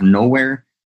out of nowhere.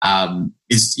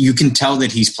 You can tell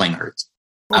that he's playing hurt.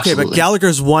 Okay, but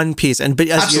Gallagher's one piece. But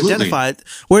as you identified,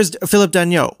 where's Philip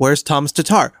Danault? Where's Thomas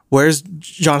Tatar? Where's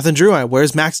Jonathan Drouin?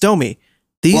 Where's Max Domi?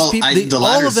 These people,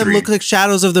 all of them look like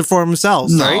shadows of their former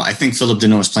selves. No, right? I think Philip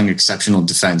Danault is playing exceptional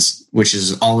defense, which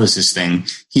is always his thing.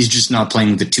 He's just not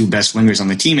playing with the 2 best wingers on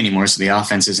the team anymore, so the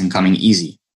offense isn't coming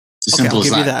easy. Simple I'll as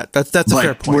give you that. That's a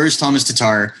fair point. Where's Thomas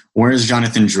Tatar? Where's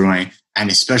Jonathan Drouin? And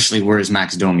especially where's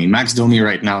Max Domi? Max Domi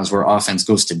right now is where offense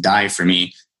goes to die for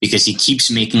me because he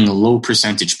keeps making low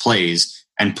percentage plays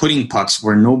and putting pucks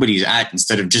where nobody's at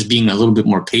instead of just being a little bit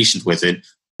more patient with it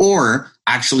or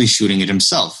actually shooting it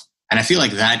himself. And I feel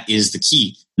like that is the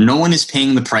key. No one is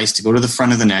paying the price to go to the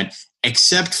front of the net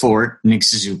except for Nick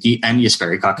Suzuki and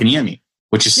Jesperi Kotkaniemi,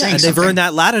 which is saying and they've something. earned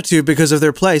that latitude because of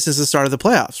their play since the start of the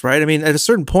playoffs, right? I mean, at a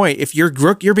certain point, if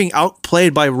you're being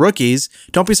outplayed by rookies,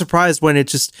 don't be surprised when it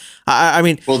just.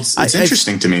 It's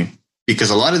interesting to me because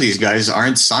a lot of these guys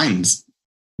aren't signed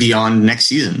beyond next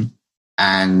season,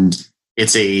 and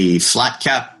it's a flat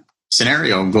cap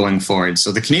scenario going forward.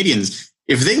 So the Canadians,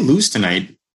 if they lose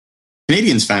tonight,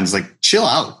 Canadians fans chill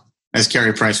out, as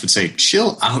Carey Price would say,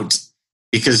 chill out,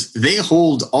 because they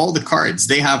hold all the cards.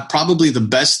 They have probably the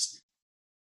best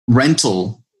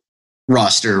rental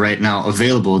roster right now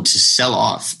available to sell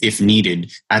off if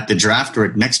needed at the draft or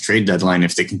at next trade deadline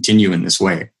if they continue in this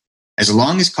way. As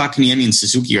long as Kotkaniemi and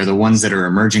Suzuki are the ones that are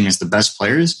emerging as the best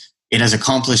players, it has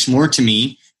accomplished more to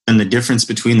me than the difference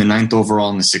between the 9th overall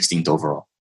and the 16th overall.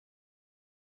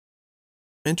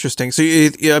 Interesting. So,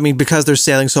 because they're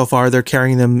sailing so far, they're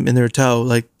carrying them in their tow.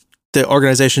 Like the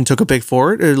organization took a big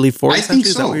forward or leap forward. I think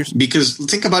so. Because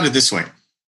think about it this way: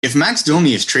 if Max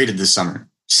Domi is traded this summer,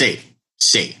 say,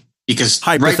 because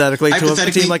hypothetically to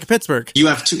a team like Pittsburgh, you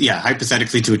have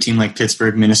hypothetically to a team like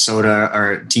Pittsburgh, Minnesota,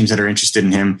 or teams that are interested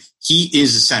in him, he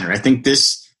is a center. I think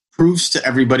this proves to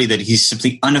everybody that he's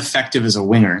simply ineffective as a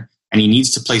winger, and he needs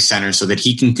to play center so that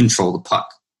he can control the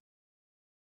puck.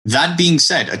 That being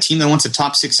said, a team that wants a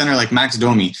top 6 center like Max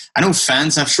Domi, I know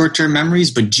fans have short-term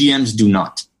memories, but GMs do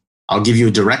not. I'll give you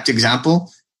a direct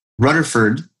example.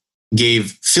 Rutherford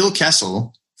gave Phil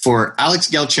Kessel for Alex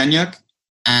Galchenyuk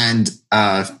and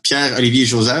Pierre-Olivier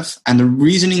Joseph, and the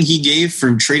reasoning he gave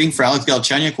for trading for Alex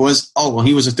Galchenyuk was,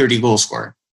 he was a 30-goal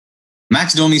scorer.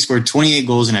 Max Domi scored 28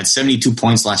 goals and had 72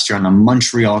 points last year on the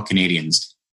Montreal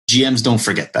Canadiens. GMs don't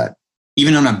forget that.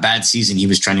 Even on a bad season, he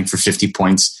was trending for 50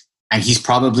 points. And he's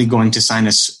probably going to sign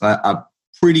a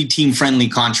pretty team-friendly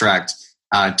contract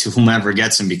to whomever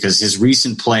gets him because his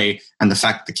recent play and the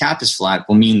fact that the cap is flat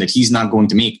will mean that he's not going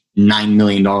to make $9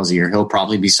 million a year. He'll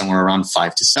probably be somewhere around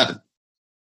 5 to 7.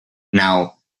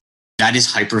 Now, that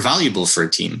is hyper-valuable for a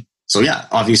team. So,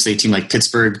 obviously a team like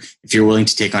Pittsburgh, if you're willing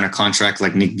to take on a contract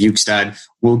like Nick Bjugstad,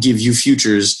 will give you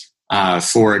futures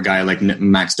for a guy like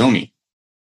Max Domi.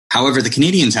 However, the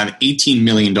Canadians have $18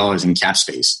 million in cap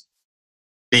space.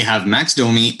 They have Max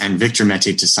Domi and Victor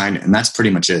Mete to sign, and that's pretty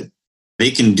much it.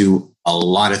 They can do a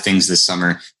lot of things this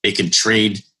summer. They could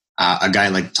trade a guy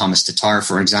like Thomas Tatar,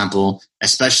 for example,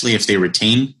 especially if they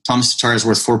retain. Thomas Tatar is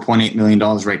worth $4.8 million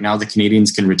right now. The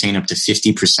Canadians can retain up to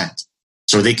 50%.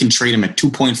 So they can trade him at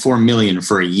 $2.4 million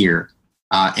for a year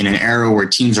in an era where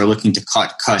teams are looking to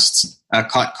cut costs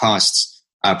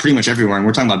pretty much everywhere. And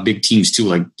we're talking about big teams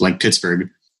too, like Pittsburgh.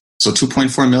 So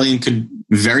 $2.4 million could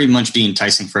very much be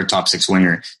enticing for a top 6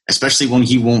 winger, especially when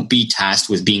he won't be tasked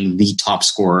with being the top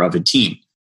scorer of a team.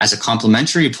 As a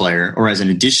complementary player or as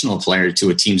an additional player to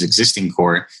a team's existing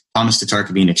core, Thomas Tatar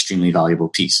could be an extremely valuable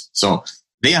piece. So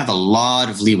they have a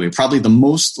lot of leeway, probably the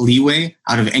most leeway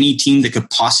out of any team that could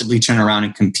possibly turn around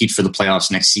and compete for the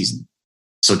playoffs next season.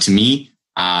 So to me,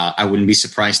 I wouldn't be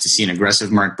surprised to see an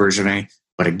aggressive Marc Bergevin.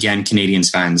 But again, Canadians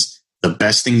fans, the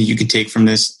best thing that you could take from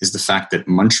this is the fact that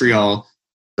Montreal,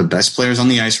 the best players on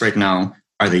the ice right now,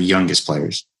 are the youngest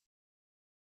players.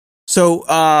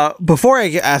 So before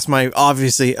I ask my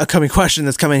obviously upcoming question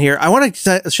that's coming here, I want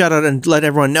to shout out and let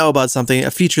everyone know about something,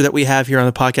 a feature that we have here on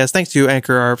the podcast, thanks to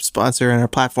Anchor, our sponsor and our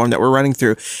platform that we're running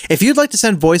through. If you'd like to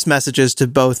send voice messages to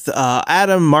both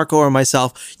Adam, Marco, or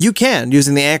myself, you can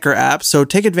using the Anchor app. So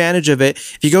take advantage of it.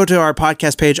 If you go to our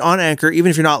podcast page on Anchor, even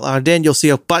if you're not logged in, you'll see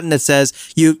a button that says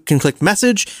you can click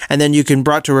message, and then you can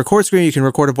brought to a record screen. You can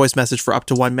record a voice message for up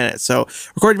to 1 minute. So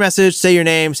record your message, say your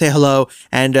name, say hello,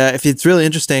 and if it's really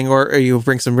interesting or you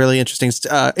bring some really interesting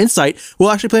insight, we'll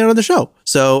actually play it on the show.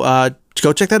 So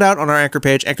go check that out on our Anchor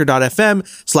page,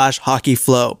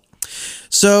 anchor.fm/hockeyflow.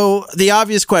 So the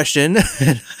obvious question,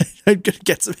 and I'm going to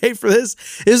get some hate for this,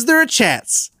 is there a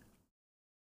chance?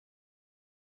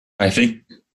 I think,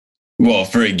 well,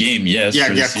 for a game, yes. Yeah,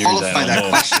 series, qualify that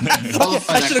question.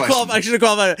 I should have qualified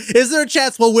it. Is there a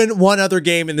chance we'll win one other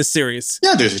game in this series?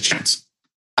 Yeah, there's a chance.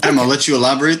 Adam, I'll let you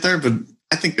elaborate there, but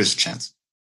I think there's a chance.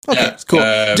 Okay, cool.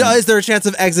 Is there a chance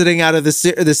of exiting out of this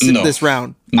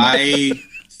round? I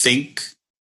think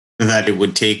that it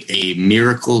would take a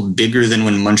miracle bigger than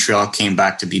when Montreal came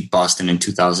back to beat Boston in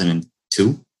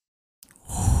 2002.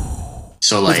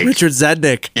 So with Richard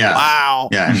Zednick. Yeah. Wow.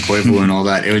 Yeah, and Koivu and all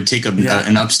that. It would take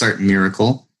an upstart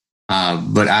miracle.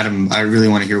 But Adam, I really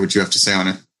want to hear what you have to say on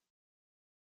it.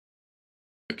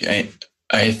 Okay.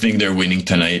 I think they're winning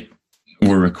tonight.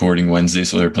 We're recording Wednesday,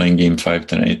 so they're playing game 5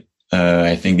 tonight.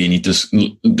 I think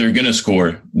they're going to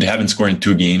score. They haven't scored in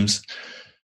 2 games.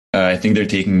 I think they're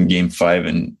taking game 5,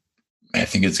 and I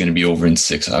think it's going to be over in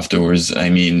 6 afterwards. I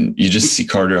mean, you just see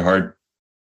Carter Hart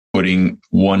putting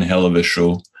one hell of a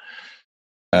show.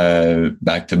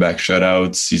 Back-to-back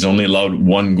shutouts. He's only allowed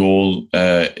 1 goal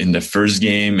in the first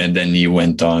game, and then he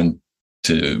went on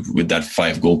with that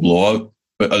 5-goal blowout.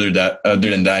 But other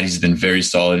than that, he's been very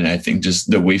solid. And I think just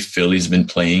the way Philly's been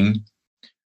playing,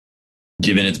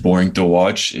 given it's boring to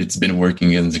watch, it's been working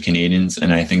against the Canadians,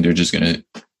 and I think they're just going to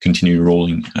continue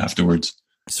rolling afterwards.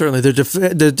 Certainly,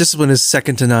 their discipline is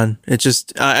second to none. It's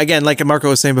just, again, like Marco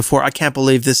was saying before, I can't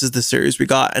believe this is the series we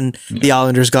got, and the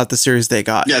Islanders got the series they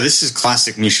got. Yeah, this is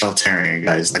classic Michel Terrier,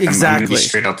 guys. Like, exactly. I'm going to be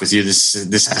straight up with you.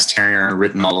 This has Terrier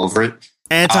written all over it.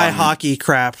 Anti-hockey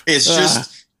crap. It's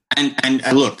just, and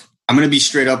look, I'm going to be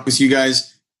straight up with you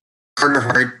guys. Carter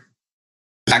Hart,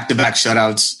 back-to-back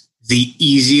shutouts, the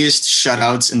easiest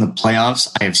shutouts in the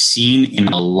playoffs I have seen in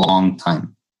a long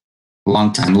time.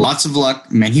 Lots of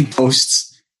luck, many posts.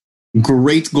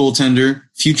 Great goaltender,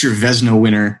 future Vezina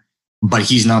winner, but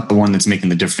he's not the one that's making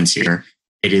the difference here.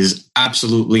 It is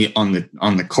absolutely on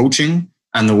the coaching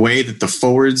and the way that the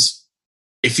forwards.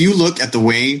 If you look at the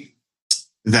way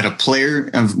that a player,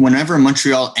 whenever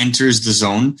Montreal enters the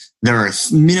zone, there are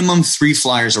minimum 3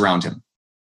 flyers around him,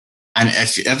 and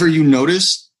if ever you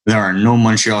notice, there are no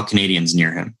Montreal Canadiens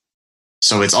near him.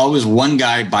 So it's always one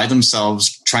guy by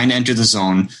themselves trying to enter the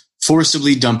zone,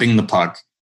 forcibly dumping the puck,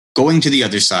 going to the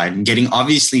other side and getting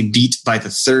obviously beat by the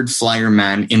 3rd flyer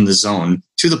man in the zone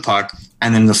to the puck,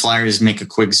 and then the Flyers make a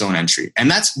quick zone entry.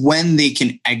 And that's when they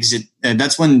can exit.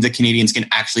 That's when the Canadians can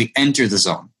actually enter the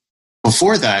zone.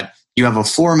 Before that, you have a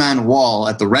 4-man wall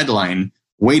at the red line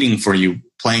waiting for you,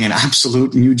 playing an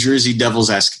absolute New Jersey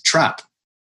Devils-esque trap.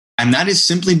 And that is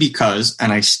simply because,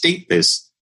 and I state this,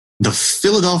 the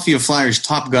Philadelphia Flyers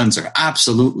top guns are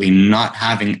absolutely not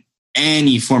having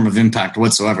any form of impact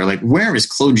whatsoever. Like, where is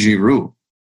Claude Giroux?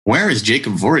 Where is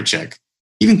Jacob Voracek?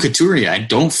 Even Couturier, I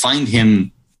don't find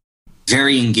him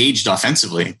very engaged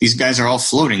offensively. These guys are all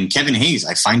floating. Kevin Hayes,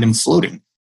 I find him floating.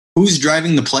 Who's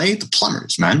driving the play? The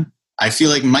plumbers, man. I feel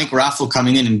like Mike Raffle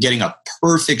coming in and getting a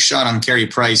perfect shot on Carey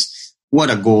Price. What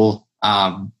a goal.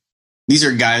 These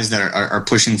are guys that are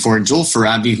pushing forward. Joel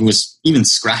Farabi, who was even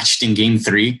scratched in Game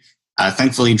 3,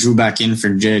 thankfully drew back in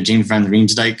for James Van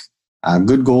Riemsdyk.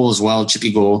 Good goal as well,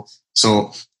 chippy goal.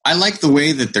 So I like the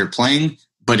way that they're playing,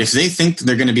 but if they think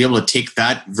they're going to be able to take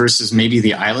that versus maybe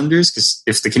the Islanders, because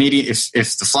if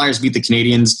the Flyers beat the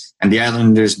Canadians and the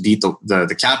Islanders beat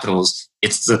the Capitals,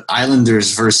 it's the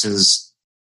Islanders versus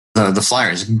the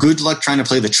Flyers. Good luck trying to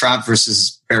play the trap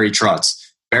versus Barry Trotz.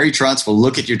 Barry Trotz will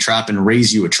look at your trap and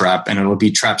raise you a trap, and it'll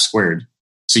be trap squared.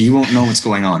 So you won't know what's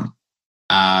going on.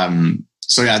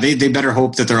 So yeah, they better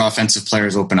hope that their offensive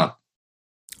players open up.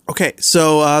 Okay,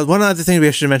 so one other thing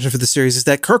we should mention for the series is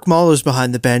that Kirk Muller's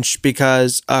behind the bench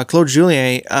because Claude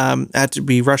Julien had to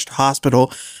be rushed to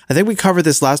hospital. I think we covered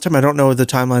this last time. I don't know the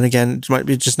timeline again. It might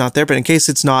be just not there, but in case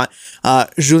it's not,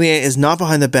 Julien is not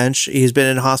behind the bench. He's been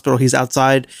in hospital. He's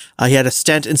outside. He had a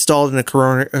stent installed in a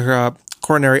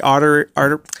coronary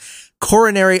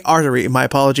artery, my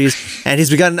apologies. And he's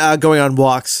begun going on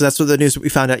walks. So that's what the news that we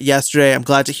found out yesterday. I'm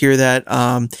glad to hear that.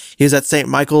 He was at St.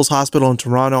 Michael's Hospital in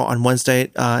Toronto on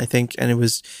Wednesday, I think. And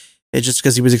it's just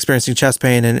because he was experiencing chest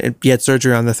pain and he had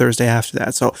surgery on the Thursday after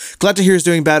that. So glad to hear he's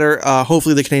doing better.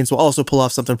 Hopefully the Canadians will also pull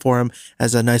off something for him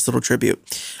as a nice little tribute.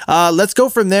 Let's go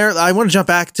from there. I want to jump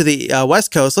back to the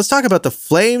West Coast. Let's talk about the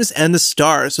Flames and the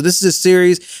Stars. So this is a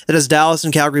series that has Dallas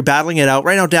and Calgary battling it out.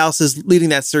 Right now, Dallas is leading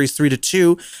that series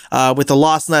 3-2 with the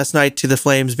loss last night to the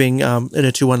Flames being in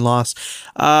a 2-1 loss.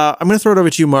 I'm going to throw it over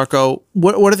to you, Marco.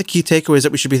 What are the key takeaways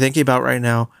that we should be thinking about right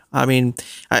now? I mean,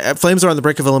 Flames are on the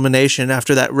brink of elimination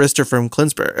after that wrister from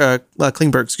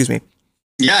Klingberg, excuse me.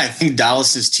 Yeah, I think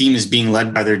Dallas's team is being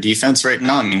led by their defense right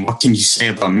now. I mean, what can you say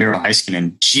about Miro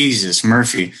Heiskanen? Jesus,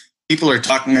 Murphy. People are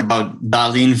talking about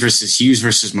Dahlin versus Hughes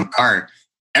versus Makar.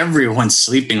 Everyone's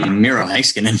sleeping on Miro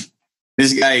Heiskanen.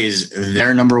 This guy is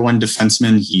their number 1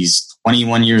 defenseman. He's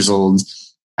 21 years old,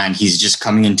 and he's just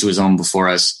coming into his own before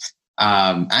us.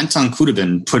 Anton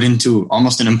Khudobin put into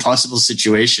almost an impossible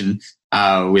situation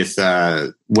with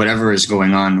whatever is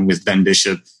going on with Ben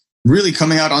Bishop, really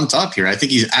coming out on top here. I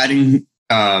think he's adding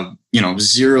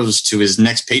zeros to his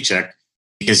next paycheck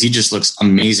because he just looks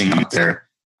amazing out there.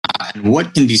 And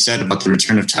what can be said about the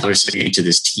return of Tyler Seguin to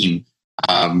this team?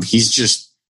 He's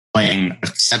just playing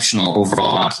exceptional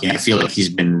overall hockey. I feel like he's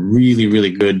been really,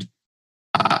 really good.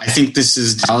 I think this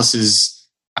is Dallas's.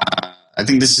 I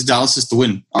think this is Dallas's to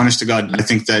win. Honest to God, I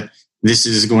think that this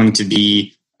is going to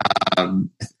be.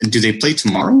 Do they play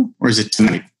tomorrow or is it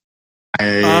tonight?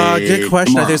 Good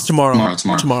question. Tomorrow. I think it's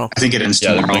tomorrow. I think it ends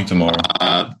tomorrow. They're playing tomorrow.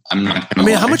 I'm not. I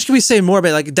mean, lie. how much can we say more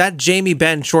about like that Jamie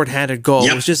Benn shorthanded goal?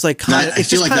 Yep. It was just like I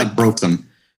feel like that broke them.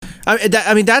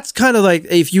 I mean, that's kind of like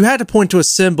if you had to point to a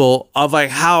symbol of like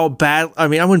how bad. I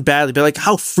mean, I wouldn't badly, but like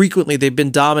how frequently they've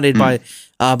been dominated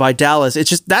by Dallas. It's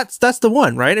just that's the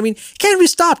one, right? I mean, can't be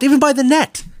stopped even by the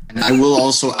net. And I will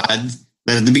also add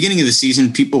that at the beginning of the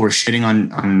season, people were shitting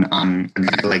on a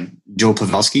guy like Joe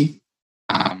Pavelski.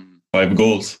 5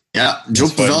 goals. Yeah, Joe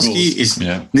Pavelski is.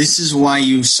 Yeah. This is why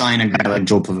you sign a guy like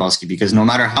Joe Pavelski, because no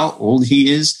matter how old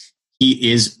he is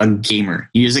a gamer.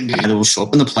 He is a guy that will show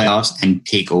up in the playoffs and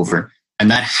take over. And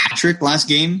that hat trick last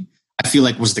game, I feel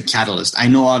like was the catalyst. I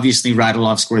know obviously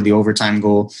Radulov scored the overtime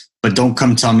goal, but don't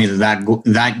come tell me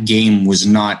that game was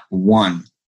not won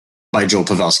by Joe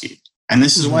Pavelski. And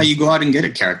this is why you go out and get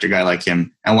a character guy like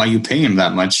him, and why you pay him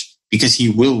that much, because he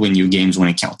will win you games when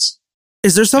it counts.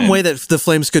 Is there some way that the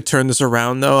Flames could turn this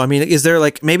around, though? I mean, is there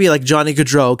like maybe like Johnny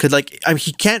Gaudreau could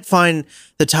he can't find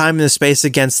the time and the space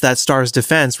against that Stars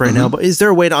defense right now, but is there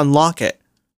a way to unlock it?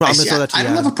 Well, I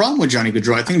don't have a problem with Johnny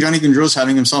Gaudreau. I think Johnny Gaudreau is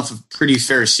having himself a pretty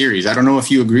fair series. I don't know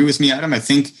if you agree with me, Adam. I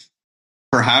think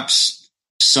perhaps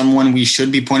someone we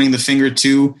should be pointing the finger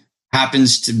to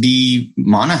happens to be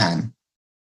Monahan,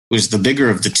 who's the bigger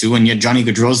of the two, and yet Johnny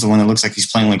Gaudreau is the one that looks like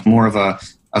he's playing like more of a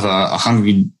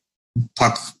hungry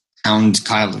puck hound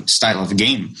style of a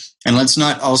game. And let's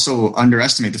not also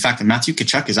underestimate the fact that Matthew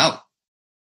Tkachuk is out.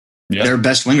 Yep. Their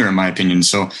best winger, in my opinion.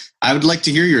 So I would like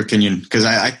to hear your opinion, because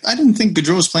I didn't think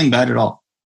Gaudreau was playing bad at all.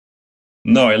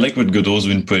 No, I like what Gaudreau's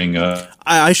been putting.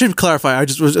 I should clarify. I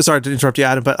just was sorry to interrupt you,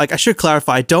 Adam, but like I should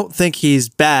clarify. I don't think he's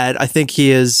bad. I think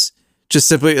he is just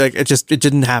simply like it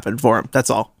didn't happen for him. That's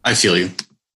all. I feel you.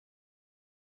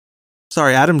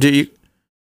 Sorry, Adam. Did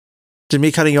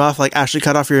me cutting you off like Ashley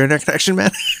cut off your internet connection,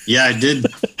 man? Yeah, I did.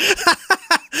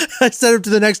 I sent him to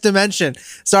the next dimension.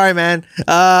 Sorry, man.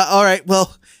 All right.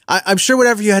 Well, I'm sure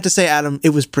whatever you had to say, Adam,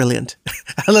 it was brilliant.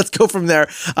 Let's go from there.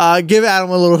 Give Adam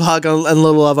a little hug and a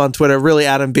little love on Twitter. Really,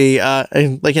 Adam B.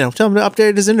 And tell him to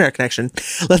update his internet connection.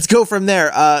 Let's go from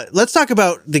there. Let's talk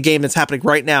about the game that's happening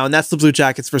right now, and that's the Blue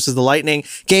Jackets versus the Lightning.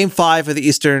 Game 5 of the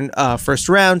Eastern first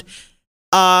round.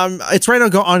 It's right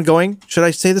now ongoing. Should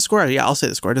I say the score? Yeah, I'll say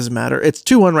the score. It doesn't matter. It's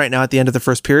 2-1 right now at the end of the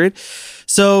first period.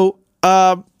 So,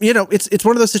 it's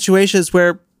one of those situations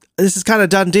where this is kind of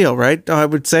done deal, right? I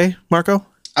would say, Marco?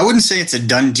 I wouldn't say it's a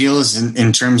done deal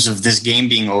in terms of this game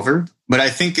being over, but I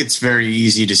think it's very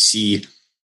easy to see,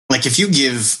 like if you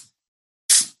give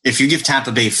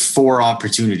Tampa Bay 4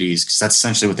 opportunities, because that's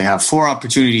essentially what they have, 4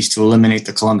 opportunities to eliminate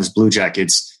the Columbus Blue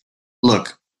Jackets.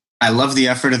 Look, I love the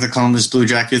effort of the Columbus Blue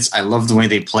Jackets. I love the way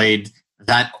they played.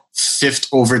 That 5th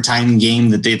overtime game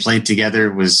that they played together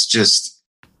was just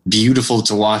beautiful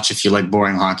to watch if you like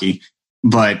boring hockey.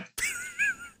 But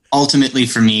ultimately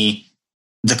for me,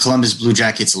 the Columbus Blue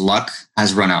Jackets' luck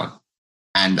has run out.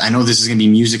 And I know this is going to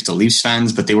be music to Leafs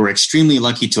fans, but they were extremely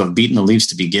lucky to have beaten the Leafs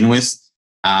to begin with.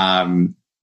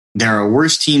 They're a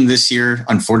worse team this year,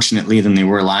 unfortunately, than they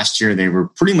were last year. They were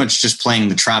pretty much just playing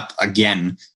the trap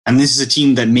again. And this is a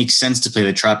team that makes sense to play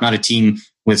the trap, not a team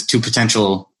with 3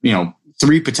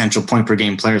 potential point per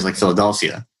game players like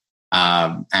Philadelphia.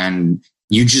 And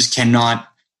you just cannot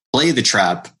play the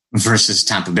trap versus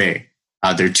Tampa Bay.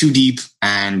 They're too deep,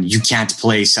 and you can't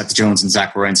play Seth Jones and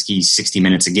Zach Werenski 60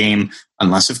 minutes a game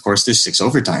unless, of course, there's 6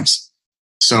 overtimes.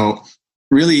 So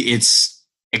really,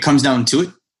 it comes down to it.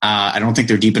 I don't think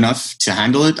they're deep enough to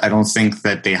handle it. I don't think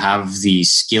that they have the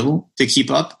skill to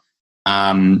keep up.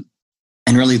 And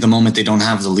really, the moment they don't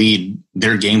have the lead,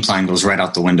 their game plan goes right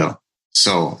out the window.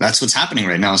 So that's what's happening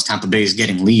right now is Tampa Bay is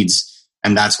getting leads,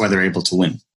 and that's why they're able to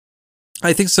win.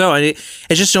 I think so. I mean,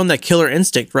 it's just shown that killer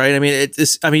instinct, right?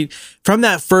 I mean, from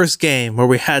that first game where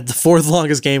we had the 4th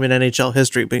longest game in NHL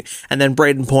history, and then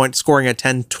Braden Point scoring at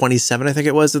 10:27, I think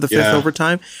it was, of the 5th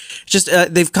overtime. Just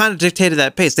they've kind of dictated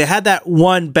that pace. They had that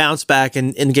one bounce back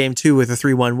in game 2 with a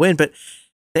 3-1 win, but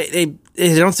they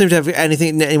don't seem to have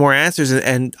any more answers.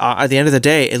 And at the end of the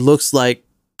day, it looks like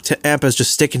Tampa's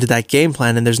just sticking to that game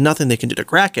plan, and there's nothing they can do to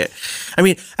crack it. I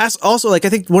mean, that's also I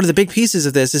think one of the big pieces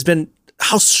of this has been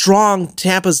how strong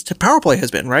Tampa's power play has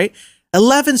been, right?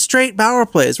 11 straight power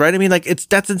plays, right? I mean,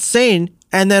 that's insane.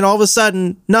 And then all of a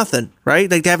sudden, nothing, right?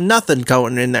 Like they have nothing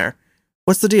going in there.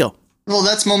 What's the deal? Well,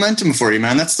 that's momentum for you,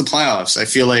 man. That's the playoffs. I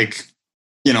feel like,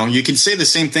 you could say the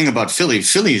same thing about Philly.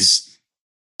 Philly's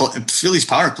Philly's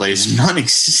power play is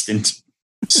non-existent.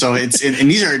 So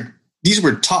these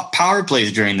were top power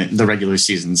plays during the regular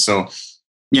season. So,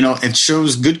 it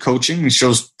shows good coaching. It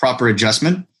shows proper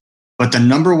adjustment. But the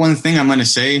number one thing I'm going to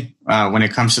say when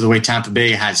it comes to the way Tampa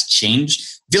Bay has changed,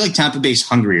 I feel like Tampa Bay's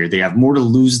hungrier. They have more to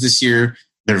lose this year.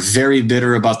 They're very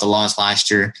bitter about the loss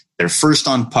last year. They're first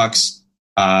on pucks.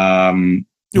 They don't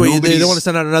want to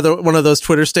send out another one of those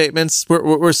Twitter statements.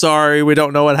 We're sorry. We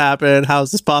don't know what happened. How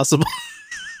is this possible?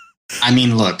 I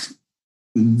mean, look,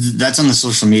 that's on the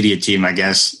social media team, I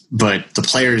guess. But the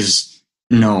players,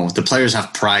 no, the players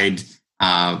have pride.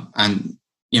 And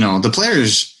the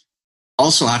players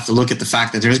also have to look at the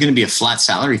fact that there's going to be a flat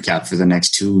salary cap for the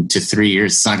next 2 to 3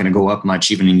 years. It's not going to go up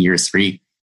much even in year 3.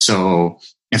 So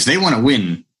if they want to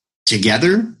win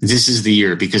together, this is the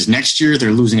year, because next year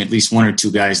they're losing at least 1 or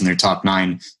 2 guys in their top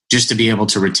 9 just to be able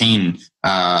to retain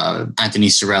Anthony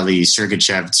Cirelli,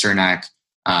 Sergachev, Cernak,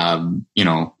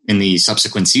 in the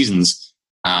subsequent seasons.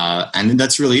 And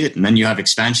that's really it. And then you have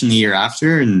expansion the year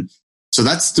after. And so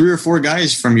that's 3 or 4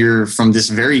 guys from this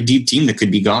very deep team that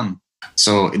could be gone.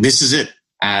 So this is it.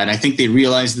 And I think they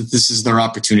realize that this is their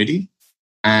opportunity.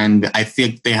 And I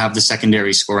think they have the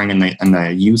secondary scoring and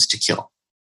the youth to kill.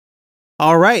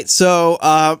 All right. So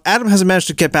Adam hasn't managed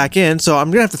to get back in. So I'm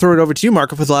going to have to throw it over to you,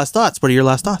 Marco, for the last thoughts. What are your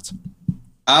last thoughts?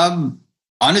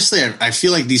 Honestly, I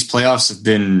feel like these playoffs have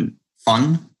been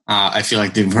fun. I feel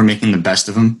like we're making the best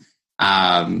of them.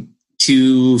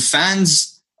 To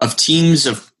fans of teams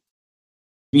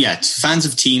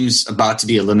about to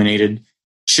be eliminated,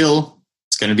 chill.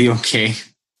 It's going to be okay.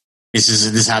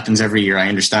 This happens every year. I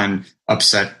understand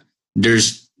upset.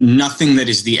 There's nothing that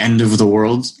is the end of the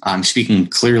world. I'm speaking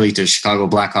clearly to Chicago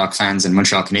Blackhawk fans and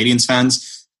Montreal Canadiens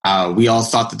fans. We all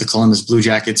thought that the Columbus Blue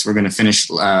Jackets were going to finish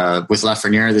with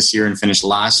Lafreniere this year and finish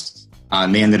last.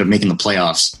 And they ended up making the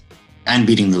playoffs and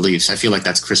beating the Leafs. I feel like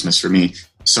that's Christmas for me.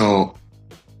 So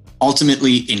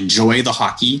ultimately, enjoy the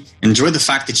hockey. Enjoy the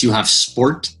fact that you have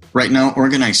sport right now,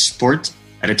 organized sport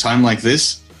at a time like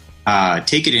this.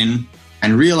 Take it in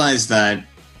and realize that,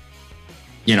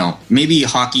 maybe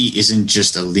hockey isn't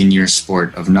just a linear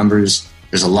sport of numbers.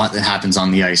 There's a lot that happens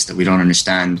on the ice that we don't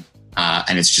understand.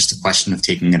 And it's just a question of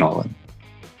taking it all in.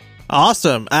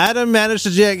 Awesome. Adam managed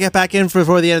to get back in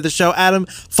before the end of the show. Adam,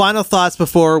 final thoughts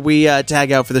before we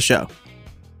tag out for the show.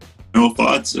 No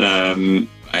thoughts.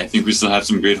 I think we still have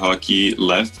some great hockey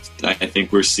left. I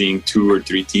think we're seeing 2 or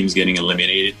 3 teams getting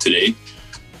eliminated today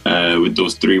with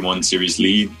those 3-1 series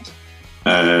lead.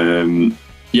 I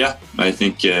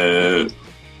think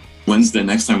when's the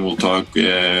next time we'll talk?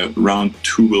 Round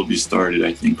 2 will be started,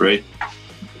 I think, right?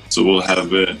 So we'll have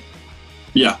those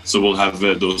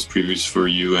previews for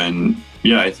you. And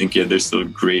I think there's still a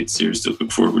great series to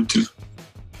look forward to.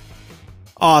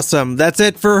 Awesome. That's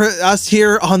it for us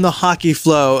here on the Hockey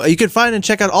Flow. You can find and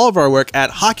check out all of our work at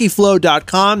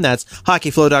hockeyflow.com. That's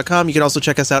hockeyflow.com. You can also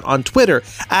check us out on Twitter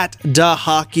at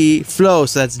 @DaHockeyFlow.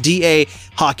 So that's DA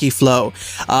Hockey Flow.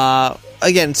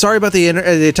 Again, sorry about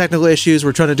the technical issues.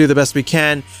 We're trying to do the best we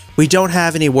can. We don't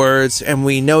have any words, and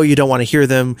we know you don't want to hear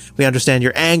them. We understand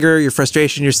your anger, your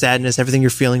frustration, your sadness, everything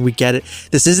you're feeling. We get it.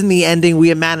 This isn't the ending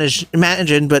we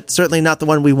imagined, but certainly not the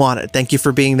one we wanted. Thank you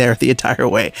for being there the entire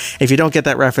way. If you don't get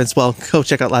that reference, well, go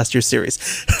check out last year's series.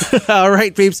 All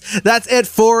right, peeps. That's it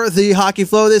for the Hockey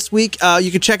Flow this week. You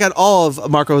can check out all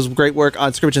of Marco's great work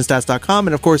on scrimmagestats.com,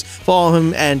 and of course, follow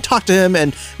him and talk to him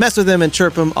and mess with him and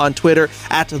chirp him on Twitter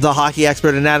at The Hockey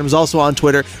Expert, and Adam's also on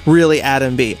Twitter, really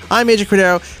Adam B. I'm Major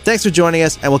Cordero. Thanks for joining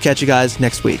us, and we'll catch you guys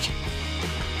next week.